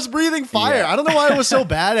fucking starts breathing fire. Yeah. I don't know why it was so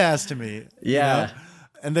badass to me. Yeah. You know?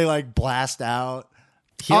 And they like blast out.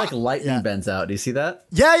 He like lightning bends out. Do you see that?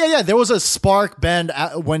 Yeah. There was a spark bend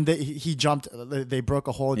when he jumped. They broke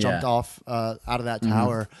a hole, jumped off out of that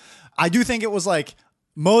tower. I do think it was like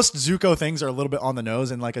most Zuko things are a little bit on the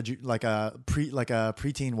nose in like a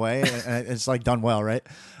preteen way, and it's like done well, right?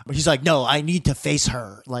 But he's like, no, I need to face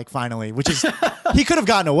her, like finally, which is he could have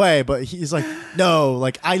gotten away, but he's like, no,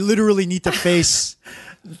 like I literally need to face.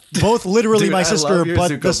 Both literally Dude, my I sister, love your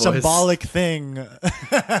but Zuko the voice. symbolic thing.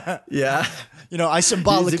 Yeah. You know, I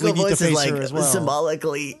symbolically need to face her as well.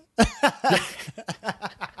 Symbolically.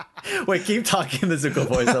 Wait, keep talking the Zuko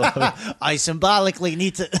voice. I love it. I symbolically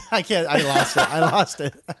need to. I can't. I lost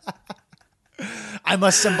it. I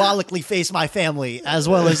must symbolically face my family as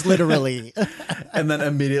well as literally. And then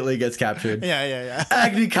immediately gets captured. Yeah.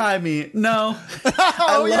 Agni Kai me. No.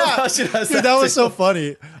 Oh, love how she does Dude, that that was too. so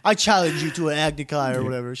funny. I challenge you to an Agni Kai or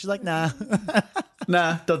whatever. She's like, nah.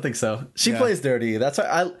 Nah, don't think so. She plays dirty. That's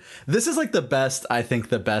why this is like the best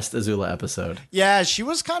Azula episode. Yeah, she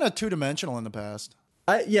was kind of 2-dimensional in the past.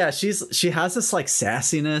 She has this like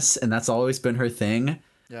sassiness, and that's always been her thing.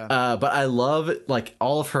 Yeah. But I love like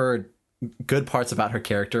all of her good parts about her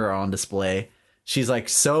character are on display she's like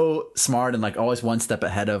so smart and like always one step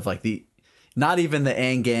ahead of like not even the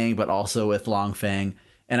Aang gang, but also with Long Feng.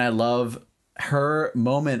 And I love her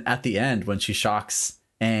moment at the end when she shocks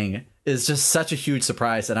Aang is just such a huge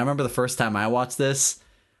surprise. And I remember the first time I watched this,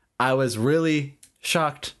 I was really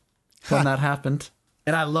shocked when that happened.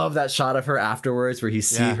 And I love that shot of her afterwards where you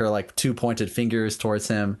see her like 2 pointed fingers towards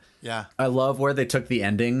him. Yeah. I love where they took the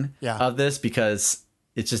ending of this because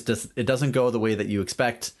it just it doesn't go the way that you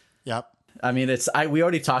expect. Yep. I mean, we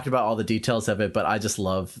already talked about all the details of it, but I just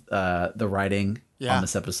love the writing on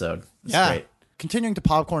this episode. It's great. Continuing to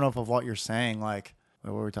popcorn off of what you're saying, like,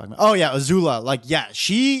 what were we talking about? Oh, yeah, Azula. Like, yeah,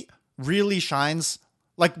 she really shines.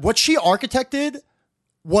 Like, what she architected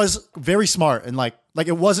was very smart and, like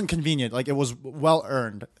it wasn't convenient. Like, it was well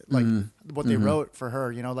earned. Like, what they wrote for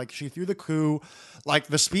her, you know? Like, she threw the coup. Like,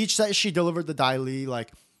 the speech that she delivered to Dai Li,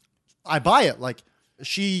 like, I buy it. Like,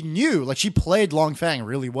 she knew. Like, she played Long Feng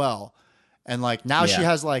really well. And, like, now she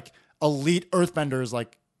has, like, elite earthbenders,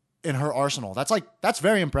 like, in her arsenal. That's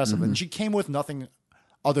very impressive. And she came with nothing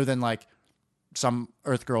other than like some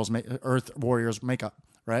Earth Warriors makeup,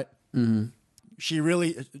 right? She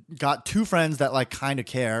really got 2 friends that like kind of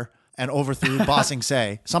care and overthrew Ba Sing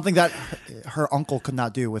Se, something that her uncle could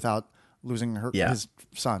not do without losing his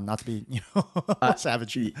son. Not to be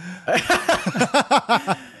savage. He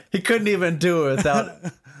couldn't even do it without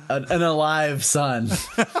an alive son.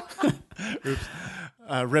 Oops.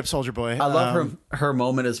 Rip Soldier Boy. I love her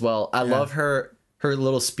moment as well. I love her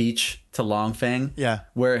little speech to Long Feng. Yeah.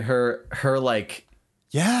 Where her like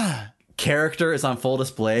character is on full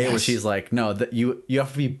display. Where she's like, no, that you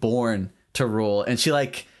have to be born to rule, and she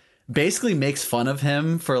like basically makes fun of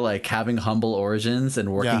him for like having humble origins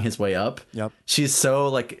and working his way up. Yep. She's so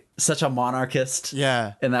like such a monarchist.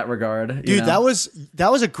 Yeah. In that regard, dude, that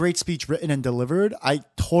was a great speech written and delivered. I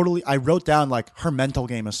wrote down like her mental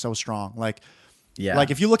game is so strong. Like. Yeah.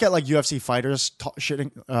 Like if you look at like UFC fighters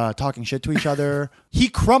talking shit to each other, he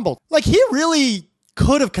crumbled. Like he really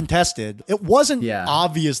could have contested. It wasn't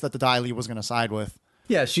obvious that the Dai Li was going to side with.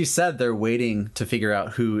 Yeah, she said they're waiting to figure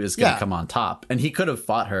out who is going to come on top, and he could have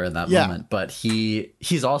fought her in that moment, but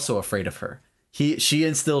he's also afraid of her. She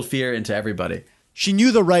instilled fear into everybody. She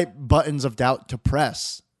knew the right buttons of doubt to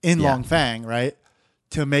press in Long Feng, right,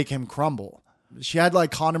 to make him crumble. She had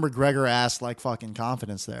like Conor McGregor ass like fucking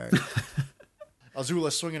confidence there.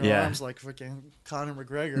 Azula swinging her arms like freaking Conor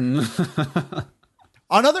McGregor.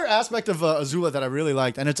 Another aspect of Azula that I really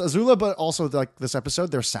liked, and it's Azula, but also like this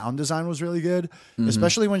episode, their sound design was really good,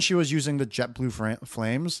 especially when she was using the JetBlue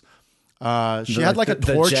flames. She had like a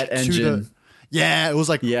torch jet engine. It was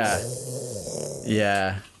like yeah.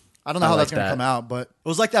 I don't know how that's gonna come out, but it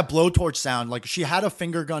was like that blowtorch sound. Like she had a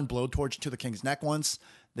finger gun blowtorch to the king's neck once.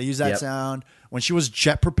 They used that sound when she was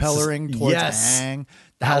jet propellering towards Aang.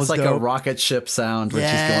 That was like dope. A rocket ship sound when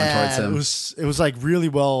she's going towards him. It was like really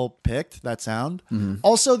well picked, that sound.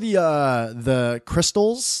 Also the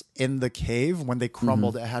crystals in the cave when they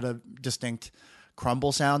crumbled, it had a distinct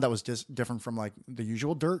crumble sound that was just different from like the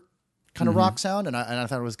usual dirt kind of rock sound, and I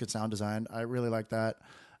thought it was good sound design. I really like that.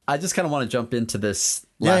 I just kind of want to jump into this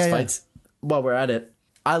last fight while we're at it.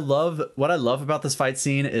 What I love about this fight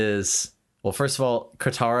scene is, well, first of all,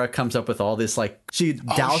 Katara comes up with all this, like, she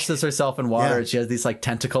douses herself in water. And she has these, like,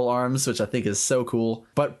 tentacle arms, which I think is so cool.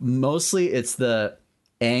 But mostly it's the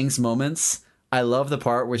Aang's moments. I love the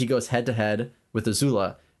part where he goes head-to-head with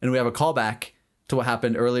Azula. And we have a callback to what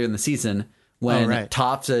happened earlier in the season when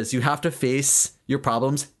Toph says, you have to face your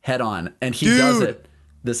problems head-on. And he does it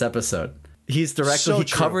this episode. He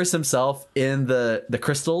covers himself in the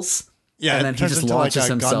crystals. Yeah, and then he just launches like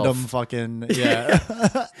himself. Gundam fucking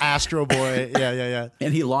Astro Boy. Yeah.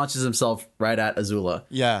 And he launches himself right at Azula.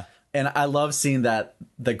 Yeah. And I love seeing that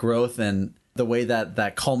the growth and the way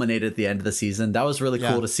that culminated at the end of the season. That was really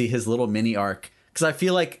cool to see his little mini arc. Because I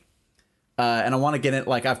feel like, and I want to get it,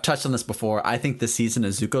 like I've touched on this before, I think this season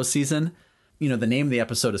is Zuko's season. You know, the name of the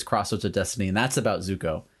episode is Crossroads of Destiny, and that's about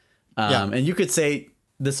Zuko. And you could say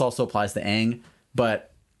this also applies to Aang,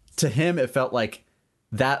 but to him, it felt like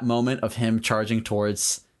that moment of him charging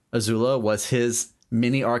towards Azula was his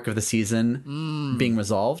mini arc of the season being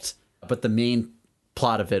resolved. But the main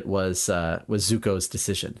plot of it was Zuko's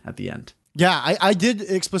decision at the end. Yeah, I did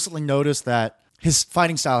explicitly notice that his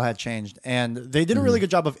fighting style had changed, and they did a really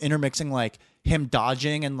good job of intermixing like him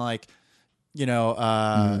dodging and like, you know,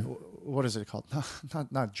 what is it called?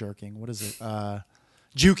 Not jerking. What is it?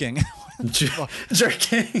 Juking.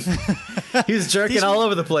 Jerking. He's jerking all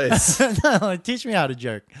over the place. No, teach me how to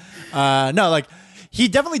jerk. No, like he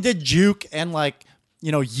definitely did juke and like,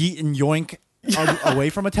 you know, yeet and yoink away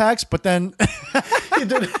from attacks, but then he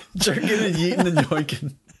did jerking and yeeting and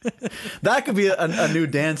yoinking. That could be a new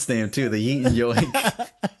dance name too. The Yeet and Yoink.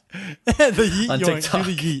 The yeet On yoink. TikTok.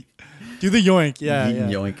 Do the yeet. Do the yoink. Yeah. Yeet yeah.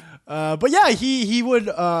 and Yoink. But yeah, he would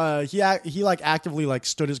he like actively like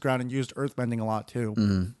stood his ground and used earthbending a lot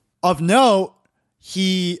too. Of note,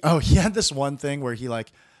 he had this one thing where he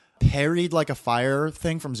like parried like a fire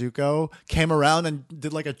thing from Zuko, came around and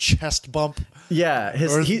did like a chest bump, Yeah,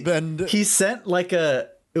 Earthbend. he sent like it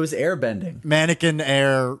was airbending. mannequin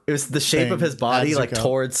air. It was the shape Thing of his body at like Zuko.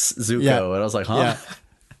 towards Zuko, Yeah. and I was like, huh? Yeah.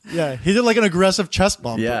 Yeah, he did like an aggressive chest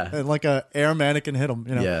bump. Yeah. And like a air mannequin hit him,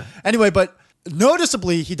 you know. Yeah. Anyway, but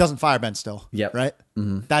noticeably he doesn't firebend still. Yep. Right?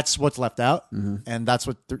 Mm-hmm. That's what's left out. And that's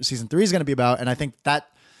what season 3 is going to be about. And I think that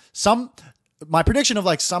my prediction of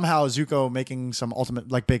like somehow Zuko making some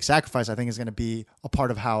ultimate like big sacrifice, I think is going to be a part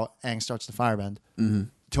of how Aang starts to firebend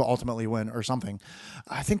to ultimately win or something.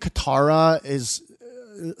 I think Katara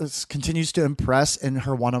continues to impress in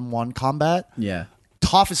her one-on-one combat. Yeah.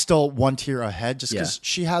 Toph is still one tier ahead just because Yeah.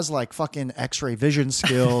 she has like fucking X-ray vision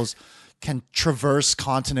skills, can traverse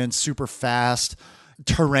continents super fast,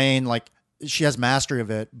 terrain, like she has mastery of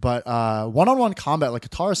it. But one-on-one combat, like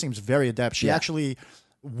Katara seems very adept. She Yeah. actually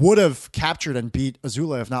would have captured and beat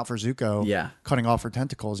Azula if not for Zuko Yeah. cutting off her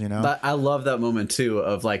tentacles, you know? But I love that moment too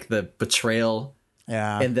of like the betrayal,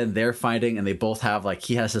 yeah. and then they're fighting, and they both have like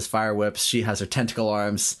he has his fire whips, she has her tentacle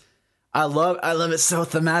arms. I love it, so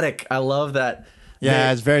thematic. I love that.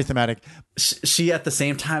 Yeah, it's very thematic. She at the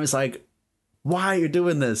same time is like, why are you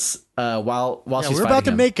doing this? While Yeah, she's we're about to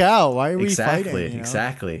fighting him. make out. Why are we Exactly, fighting? You know?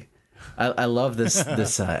 exactly. I love this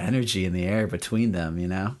energy in the air between them. You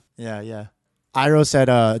know. Yeah, yeah. Iroh said,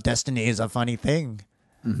 "Destiny is a funny thing."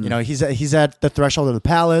 Mm-hmm. You know, he's at the threshold of the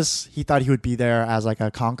palace. He thought he would be there as like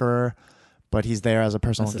a conqueror, but he's there as a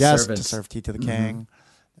personal As a guest servant. to serve tea to the king.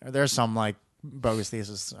 There's some like bogus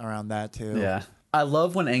thesis around that too. Yeah. I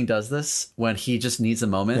love when Aang does this, when he just needs a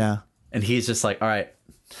moment. Yeah. And he's just like, all right,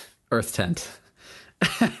 Earth tent.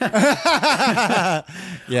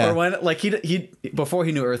 Yeah. Or when like he before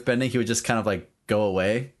he knew earthbending, he would just kind of like go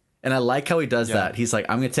away. And I like how he does that. He's like,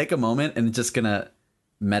 I'm gonna take a moment and just gonna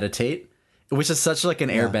meditate, which is such like an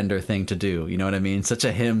airbender thing to do. You know what I mean? Such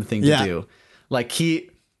a him thing Yeah. to do. Like he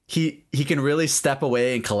can really step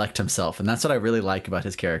away and collect himself, and that's what I really like about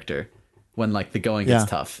his character when like the going gets Yeah.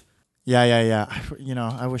 tough. Yeah. You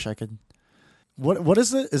know, I wish I could. What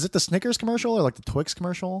is it? Is it the Snickers commercial or like the Twix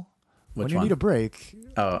commercial? When Which you one? need a break.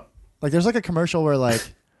 Oh, Like there's like a commercial where like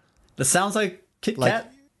this sounds like Kit like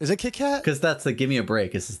Kat, is it Kit Kat? because that's the give me a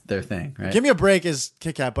break is their thing, right? Give me a break is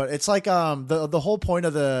Kit Kat, but it's like the whole point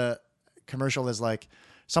of the commercial is like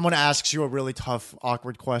someone asks you a really tough,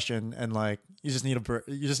 awkward question, and like you just need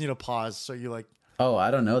a pause, so you like Oh,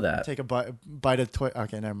 I don't know that. take a bite of Twix.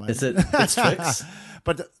 Okay, never mind. Is it? It's Twix.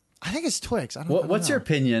 But I think it's Twix. I don't What's know. your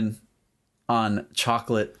opinion on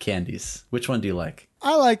chocolate candies? Which one do you like?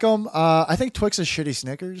 I like them. I think Twix is shitty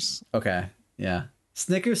Snickers. Okay, yeah.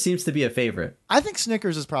 Snickers seems to be a favorite. I think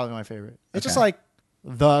Snickers is probably my favorite. It's just Okay. like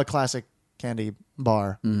the classic candy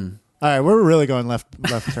bar. All right, we're really going left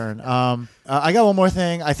turn. I got one more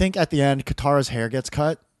thing. I think at the end, Katara's hair gets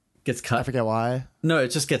cut. Gets I cut. forget why. No, it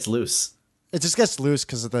just gets loose. It just gets loose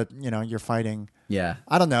because of the you're fighting. Yeah.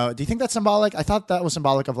 I don't know. Do you think that's symbolic? I thought that was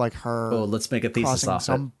symbolic of like her Oh, let's make a thesis crossing off it.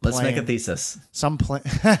 some Let's make a plane. thesis. some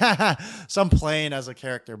plane as a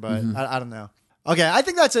character, but Mm-hmm. I don't know. Okay, I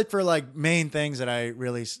think that's it for like main things that I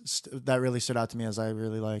really that really stood out to me as I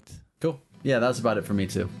really liked. Cool. Yeah, that's about it for me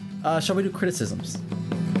too. Shall we do criticisms?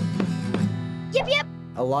 Yep.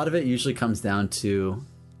 A lot of it usually comes down to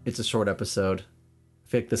it's a short episode. I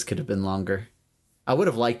feel like this could have been longer. I would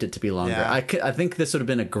have liked it to be longer. Yeah. I think this would have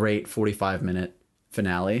been a great 45-minute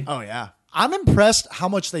finale. Oh yeah, I'm impressed how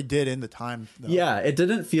much they did in the time. Though. Yeah, it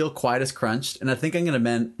didn't feel quite as crunched. And I think I'm going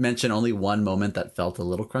to mention only one moment that felt a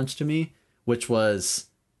little crunched to me, which was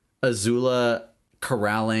Azula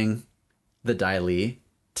corralling the Dai Li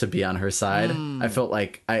to be on her side. I felt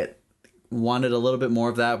like I wanted a little bit more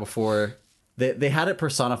of that before. They had it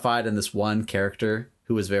personified in this one character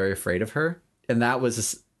who was very afraid of her. And that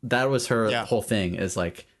was her Yeah. whole thing, is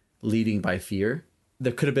like leading by fear.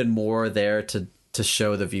 There could have been more there to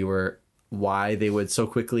show the viewer why they would so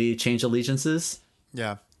quickly change allegiances.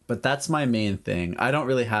 Yeah. But that's my main thing. I don't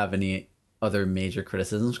really have any other major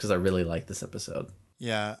criticisms because I really like this episode.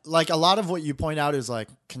 Yeah, like a lot of what you point out is like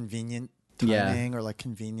convenient Yeah. timing or like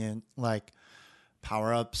convenient like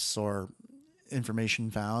power ups or information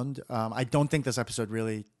found. I don't think this episode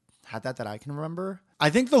really had that I can remember. I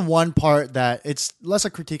think the one part that it's less a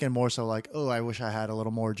critique and more so like, oh, I wish I had a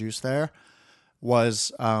little more juice there,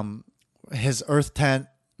 was his Earth tent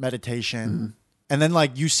meditation, and then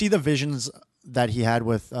like you see the visions that he had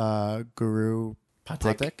with Guru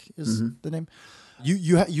Patek is the name.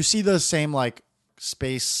 You see the same like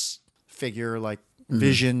space figure like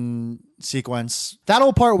vision sequence. That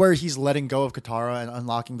whole part where he's letting go of Katara and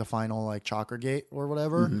unlocking the final like chakra gate or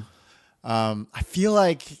whatever. I feel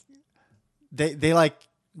like they like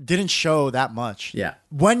didn't show that much. Yeah.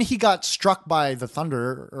 When he got struck by the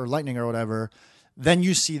thunder or lightning or whatever, then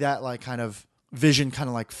you see that like kind of vision kind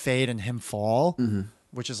of like fade and him fall,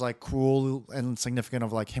 which is like cool and significant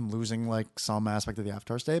of like him losing like some aspect of the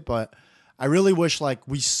Avatar state. But I really wish like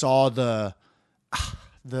we saw the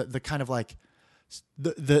kind of like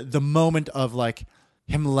the moment of like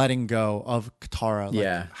him letting go of Katara,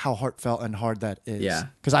 like how heartfelt and hard that is. Yeah.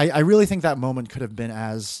 Because I really think that moment could have been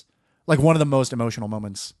as like one of the most emotional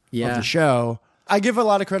moments of the show. I give a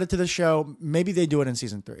lot of credit to the show. Maybe they do it in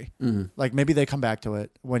season 3. Like maybe they come back to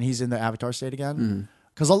it when he's in the Avatar state again.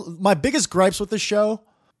 Because my biggest gripes with this show,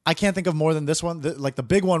 I can't think of more than this one. Like the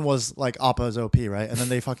big one was like Appa's OP, right? And then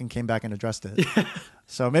they fucking came back and addressed it.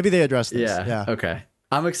 So maybe they addressed this. Yeah. Okay.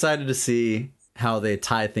 I'm excited to see how they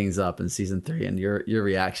tie things up in season 3 and your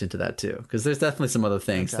reaction to that too. Because there's definitely some other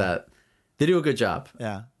things that they do a good job.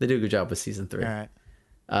 Yeah. They do a good job with season 3. All right.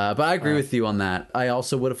 But I agree with you on that. I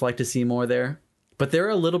also would have liked to see more there. But they're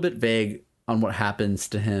a little bit vague on what happens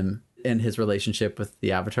to him in his relationship with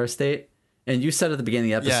the Avatar state. And you said at the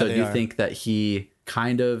beginning of the episode, you think that he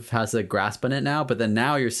kind of has a grasp on it now. But then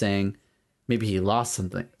now you're saying maybe he lost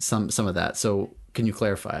some of that. So can you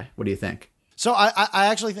clarify? What do you think? So I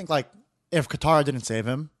actually think like if Katara didn't save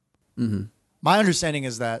him, my understanding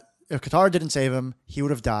is that if Katara didn't save him, he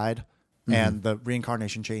would have died and the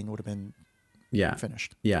reincarnation chain would have been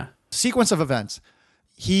finished. Yeah. Sequence of events.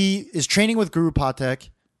 He is training with Guru Patek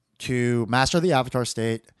to master the Avatar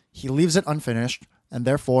state. He leaves it unfinished. And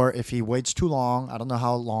therefore, if he waits too long, I don't know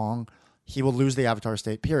how long, he will lose the Avatar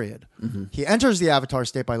state, period. He enters the Avatar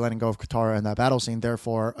state by letting go of Katara in that battle scene,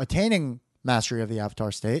 therefore attaining mastery of the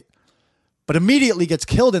Avatar state, but immediately gets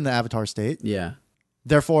killed in the Avatar state. Yeah.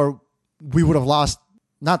 Therefore, we would have lost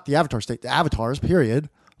not the Avatar state, the Avatars, period.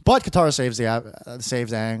 But Katara saves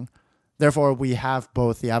Aang. Therefore, we have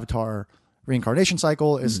both the Avatar reincarnation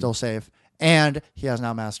cycle is still safe, and he has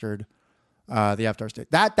now mastered the Avatar state.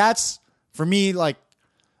 That's for me, like,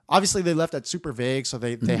 obviously they left that super vague, so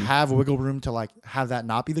they have wiggle room to like have that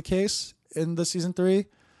not be the case in the season 3.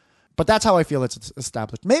 But that's how I feel it's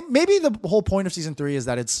established. Maybe the whole point of season 3 is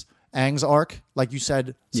that it's Aang's arc. Like you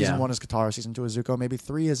said, season 1 is Katara, season 2 is Zuko. Maybe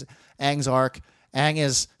 3 is Aang's arc. Aang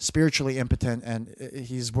is spiritually impotent, and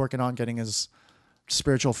he's working on getting his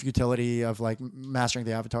spiritual futility of like mastering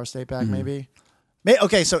the Avatar state back. Maybe.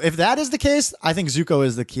 Okay, so if that is the case, I think Zuko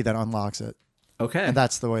is the key that unlocks it. Okay. And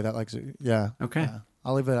that's the way that like Okay. Yeah.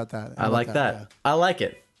 I'll leave it at that. I like that. Yeah. I like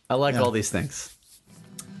it. I like all these things.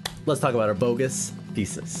 Let's talk about our bogus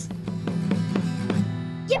thesis.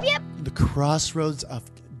 Yep. The crossroads of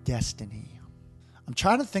destiny. I'm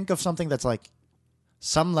trying to think of something that's like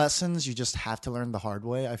some lessons you just have to learn the hard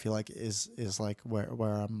way. I feel like is like where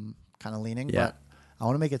I'm kind of leaning, but I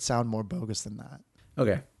want to make it sound more bogus than that.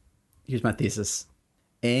 Okay. Here's my thesis.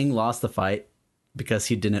 Aang lost the fight because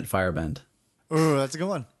he didn't firebend. Oh, that's a good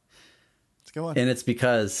one. And it's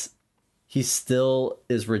because he still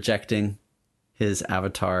is rejecting his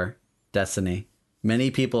Avatar destiny.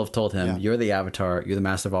 Many people have told him, you're the Avatar, you're the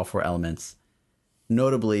master of all 4 elements.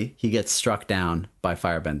 Notably, he gets struck down by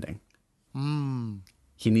firebending.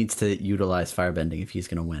 He needs to utilize firebending if he's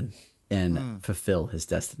going to win and fulfill his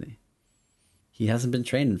destiny. He hasn't been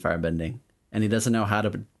trained in firebending, and he doesn't know how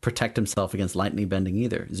to protect himself against lightning bending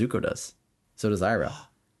either. Zuko does. So does Iroh.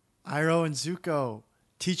 Iroh and Zuko.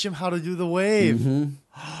 Teach him how to do the wave.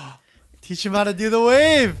 Teach him how to do the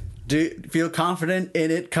wave. Do you feel confident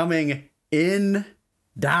in it coming in,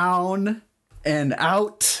 down, and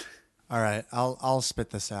out? All right, I'll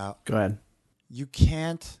spit this out. Go ahead. You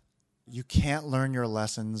can't learn your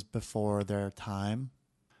lessons before their time.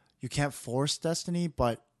 You can't force destiny,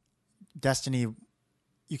 but destiny,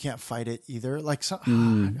 you can't fight it either. Like,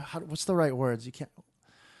 what's the right words? You can't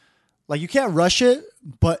rush it,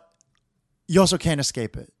 but you also can't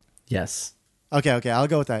escape it. Yes. Okay, I'll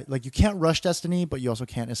go with that. Like, you can't rush destiny, but you also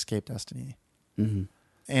can't escape destiny.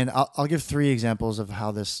 And I'll give 3 examples of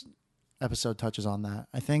how this episode touches on that.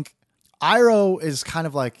 I think Iroh is kind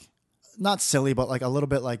of like, not silly, but like a little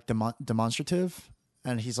bit like demonstrative.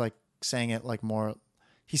 And he's like saying it like more,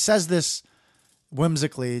 he says this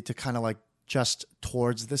whimsically to kind of like just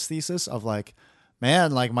towards this thesis of like,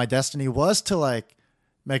 man, like my destiny was to like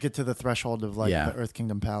make it to the threshold of like the Earth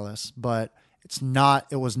Kingdom Palace, but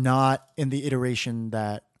it was not in the iteration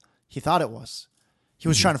that he thought it was. He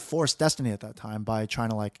was trying to force destiny at that time by trying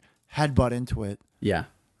to like headbutt into it. Yeah.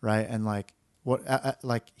 Right. And like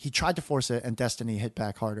like he tried to force it, and Destiny hit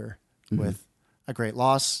back harder with a great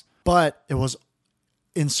loss. But it was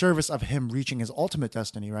in service of him reaching his ultimate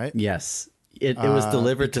destiny, right? Yes. It was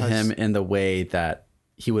delivered to because- him in the way that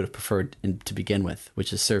he would have preferred to begin with,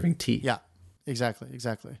 which is serving tea. Yeah, exactly.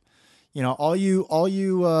 You know, all you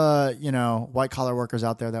you know, white collar workers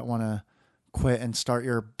out there that want to quit and start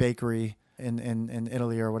your bakery in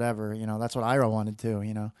Italy or whatever, you know, that's what Iroh wanted to,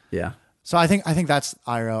 you know. Yeah. So I think that's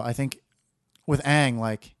Iroh. I think with Aang,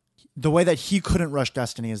 like the way that he couldn't rush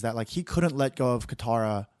Destiny is that like he couldn't let go of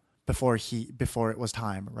Katara before it was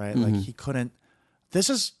time, right? Like he couldn't. This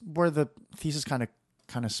is where the thesis kind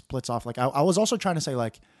of splits off. Like I was also trying to say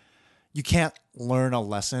like you can't learn a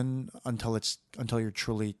lesson until you're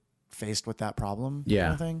truly faced with that problem. Yeah.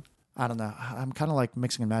 Kind of thing. I don't know. I'm kind of like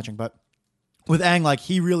mixing and matching, but with Aang, like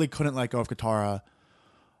he really couldn't let go of Katara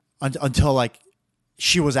until like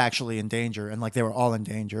she was actually in danger, and like they were all in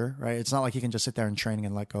danger, right? It's not like he can just sit there in training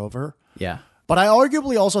and let go of her. Yeah. But I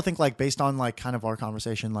arguably also think like based on like kind of our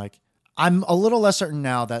conversation, like I'm a little less certain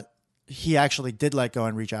now that he actually did let go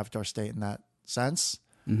and reach Avatar state in that sense.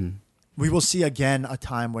 We will see again a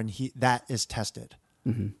time when that is tested.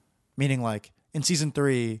 Meaning like in season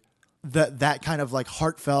 3, that kind of like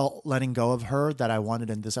heartfelt letting go of her that I wanted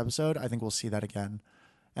in this episode, I think we'll see that again.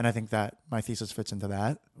 And I think that my thesis fits into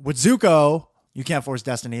that. With Zuko, you can't force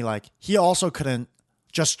destiny. Like he also couldn't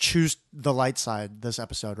just choose the light side this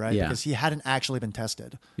episode, right? Yeah. Because he hadn't actually been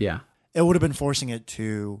tested. Yeah. It would have been forcing it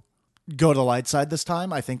to go to the light side this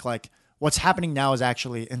time. I think like what's happening now is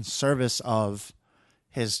actually in service of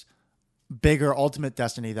his bigger ultimate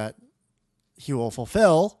destiny that he will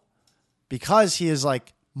fulfill because he is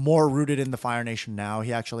like more rooted in the Fire Nation now.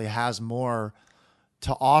 He actually has more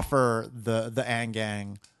to offer the Aang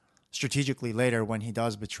Gang strategically later when he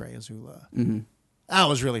does betray Azula. That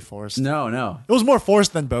was really forced. No. It was more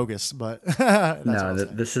forced than bogus, but that's what No, I'll say.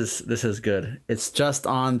 this is good. It's just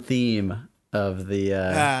on theme of the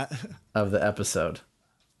episode.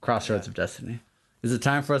 Crossroads of Destiny. Is it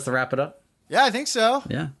time for us to wrap it up? Yeah, I think so.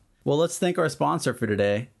 Yeah. Well, let's thank our sponsor for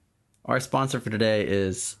today. Our sponsor for today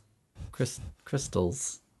is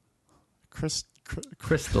Crystals.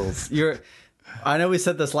 Crystals. I know we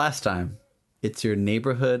said this last time. It's your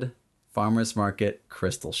neighborhood farmers market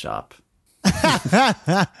crystal shop. Last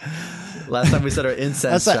time we said our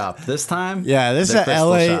incense shop. This time, Yeah, this is the a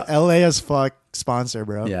crystal shop. LA as fuck sponsor,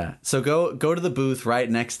 bro. Yeah. So go to the booth right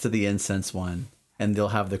next to the incense one, and they'll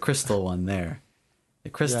have the crystal one there. The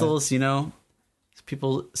crystals, you know,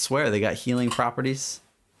 people swear they got healing properties.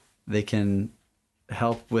 They can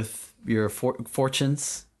help with your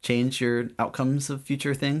fortunes, change your outcomes of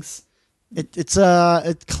future things.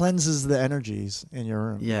 It cleanses the energies in your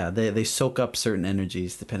room. Yeah, they soak up certain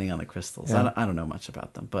energies depending on the crystals. Yeah. I don't know much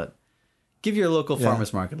about them, but give your local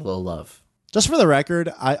farmers market a little love. Just for the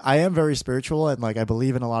record, I am very spiritual and like I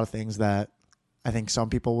believe in a lot of things that I think some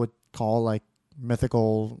people would call like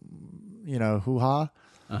mythical, you know, hoo-ha.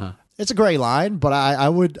 It's a gray line, but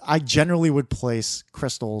I generally would place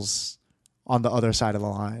crystals on the other side of the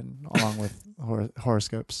line along with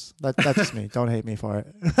horoscopes. That's just me. Don't hate me for it.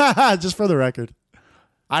 Just for the record.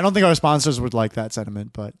 I don't think our sponsors would like that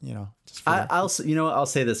sentiment, but you know, just for I'll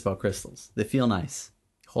say this about crystals. They feel nice.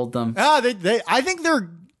 Hold them. I think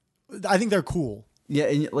they're cool. Yeah,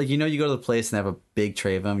 and like you go to the place and they have a big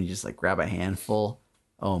tray of them. You just like grab a handful.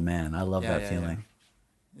 Oh man, I love that feeling.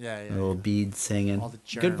 Yeah. Little beads hanging. All the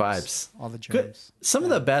germs. Good vibes. All the Good. germs. Some of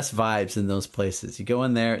the best vibes in those places. You go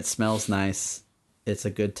in there, it smells nice. It's a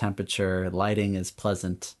good temperature. Lighting is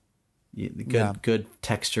pleasant. Good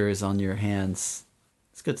textures on your hands.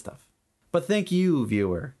 It's good stuff. But thank you,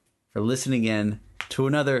 viewer, for listening in to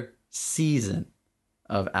another season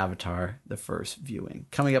of Avatar: The First Viewing.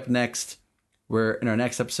 Coming up next, in our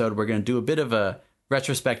next episode, we're going to do a bit of a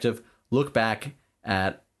retrospective look back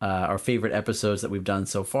at our favorite episodes that we've done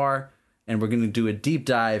so far, and we're going to do a deep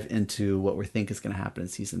dive into what we think is going to happen in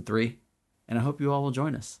season 3. And I hope you all will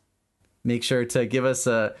join us. Make sure to give us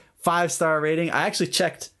a 5-star rating. I actually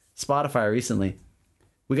checked Spotify recently.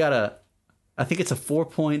 We got I think it's a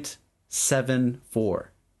 4.74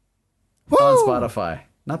 on Spotify.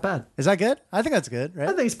 Not bad. Is that good? I think that's good, right?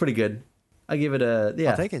 I think it's pretty good. I give it a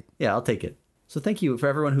I'll take it. Yeah, I'll take it. So thank you for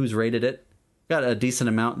everyone who's rated it. Got a decent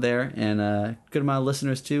amount there, and a good amount of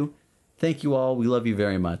listeners too. Thank you all. We love you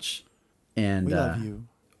very much. And We love you.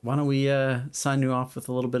 Why don't we sign you off with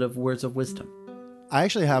a little bit of words of wisdom? I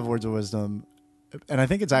actually have words of wisdom, and I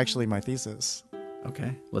think it's actually my thesis.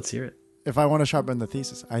 Okay, let's hear it. If I want to sharpen the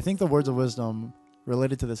thesis, I think the words of wisdom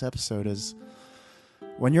related to this episode is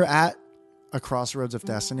when you're at a crossroads of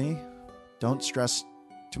destiny, don't stress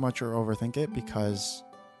too much or overthink it, because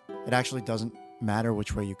it actually doesn't matter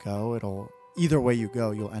which way you go. Either way you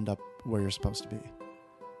go, you'll end up where you're supposed to be.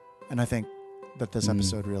 And I think that this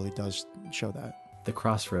episode really does show that. The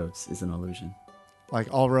crossroads is an illusion.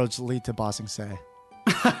 Like all roads lead to Ba Sing Se.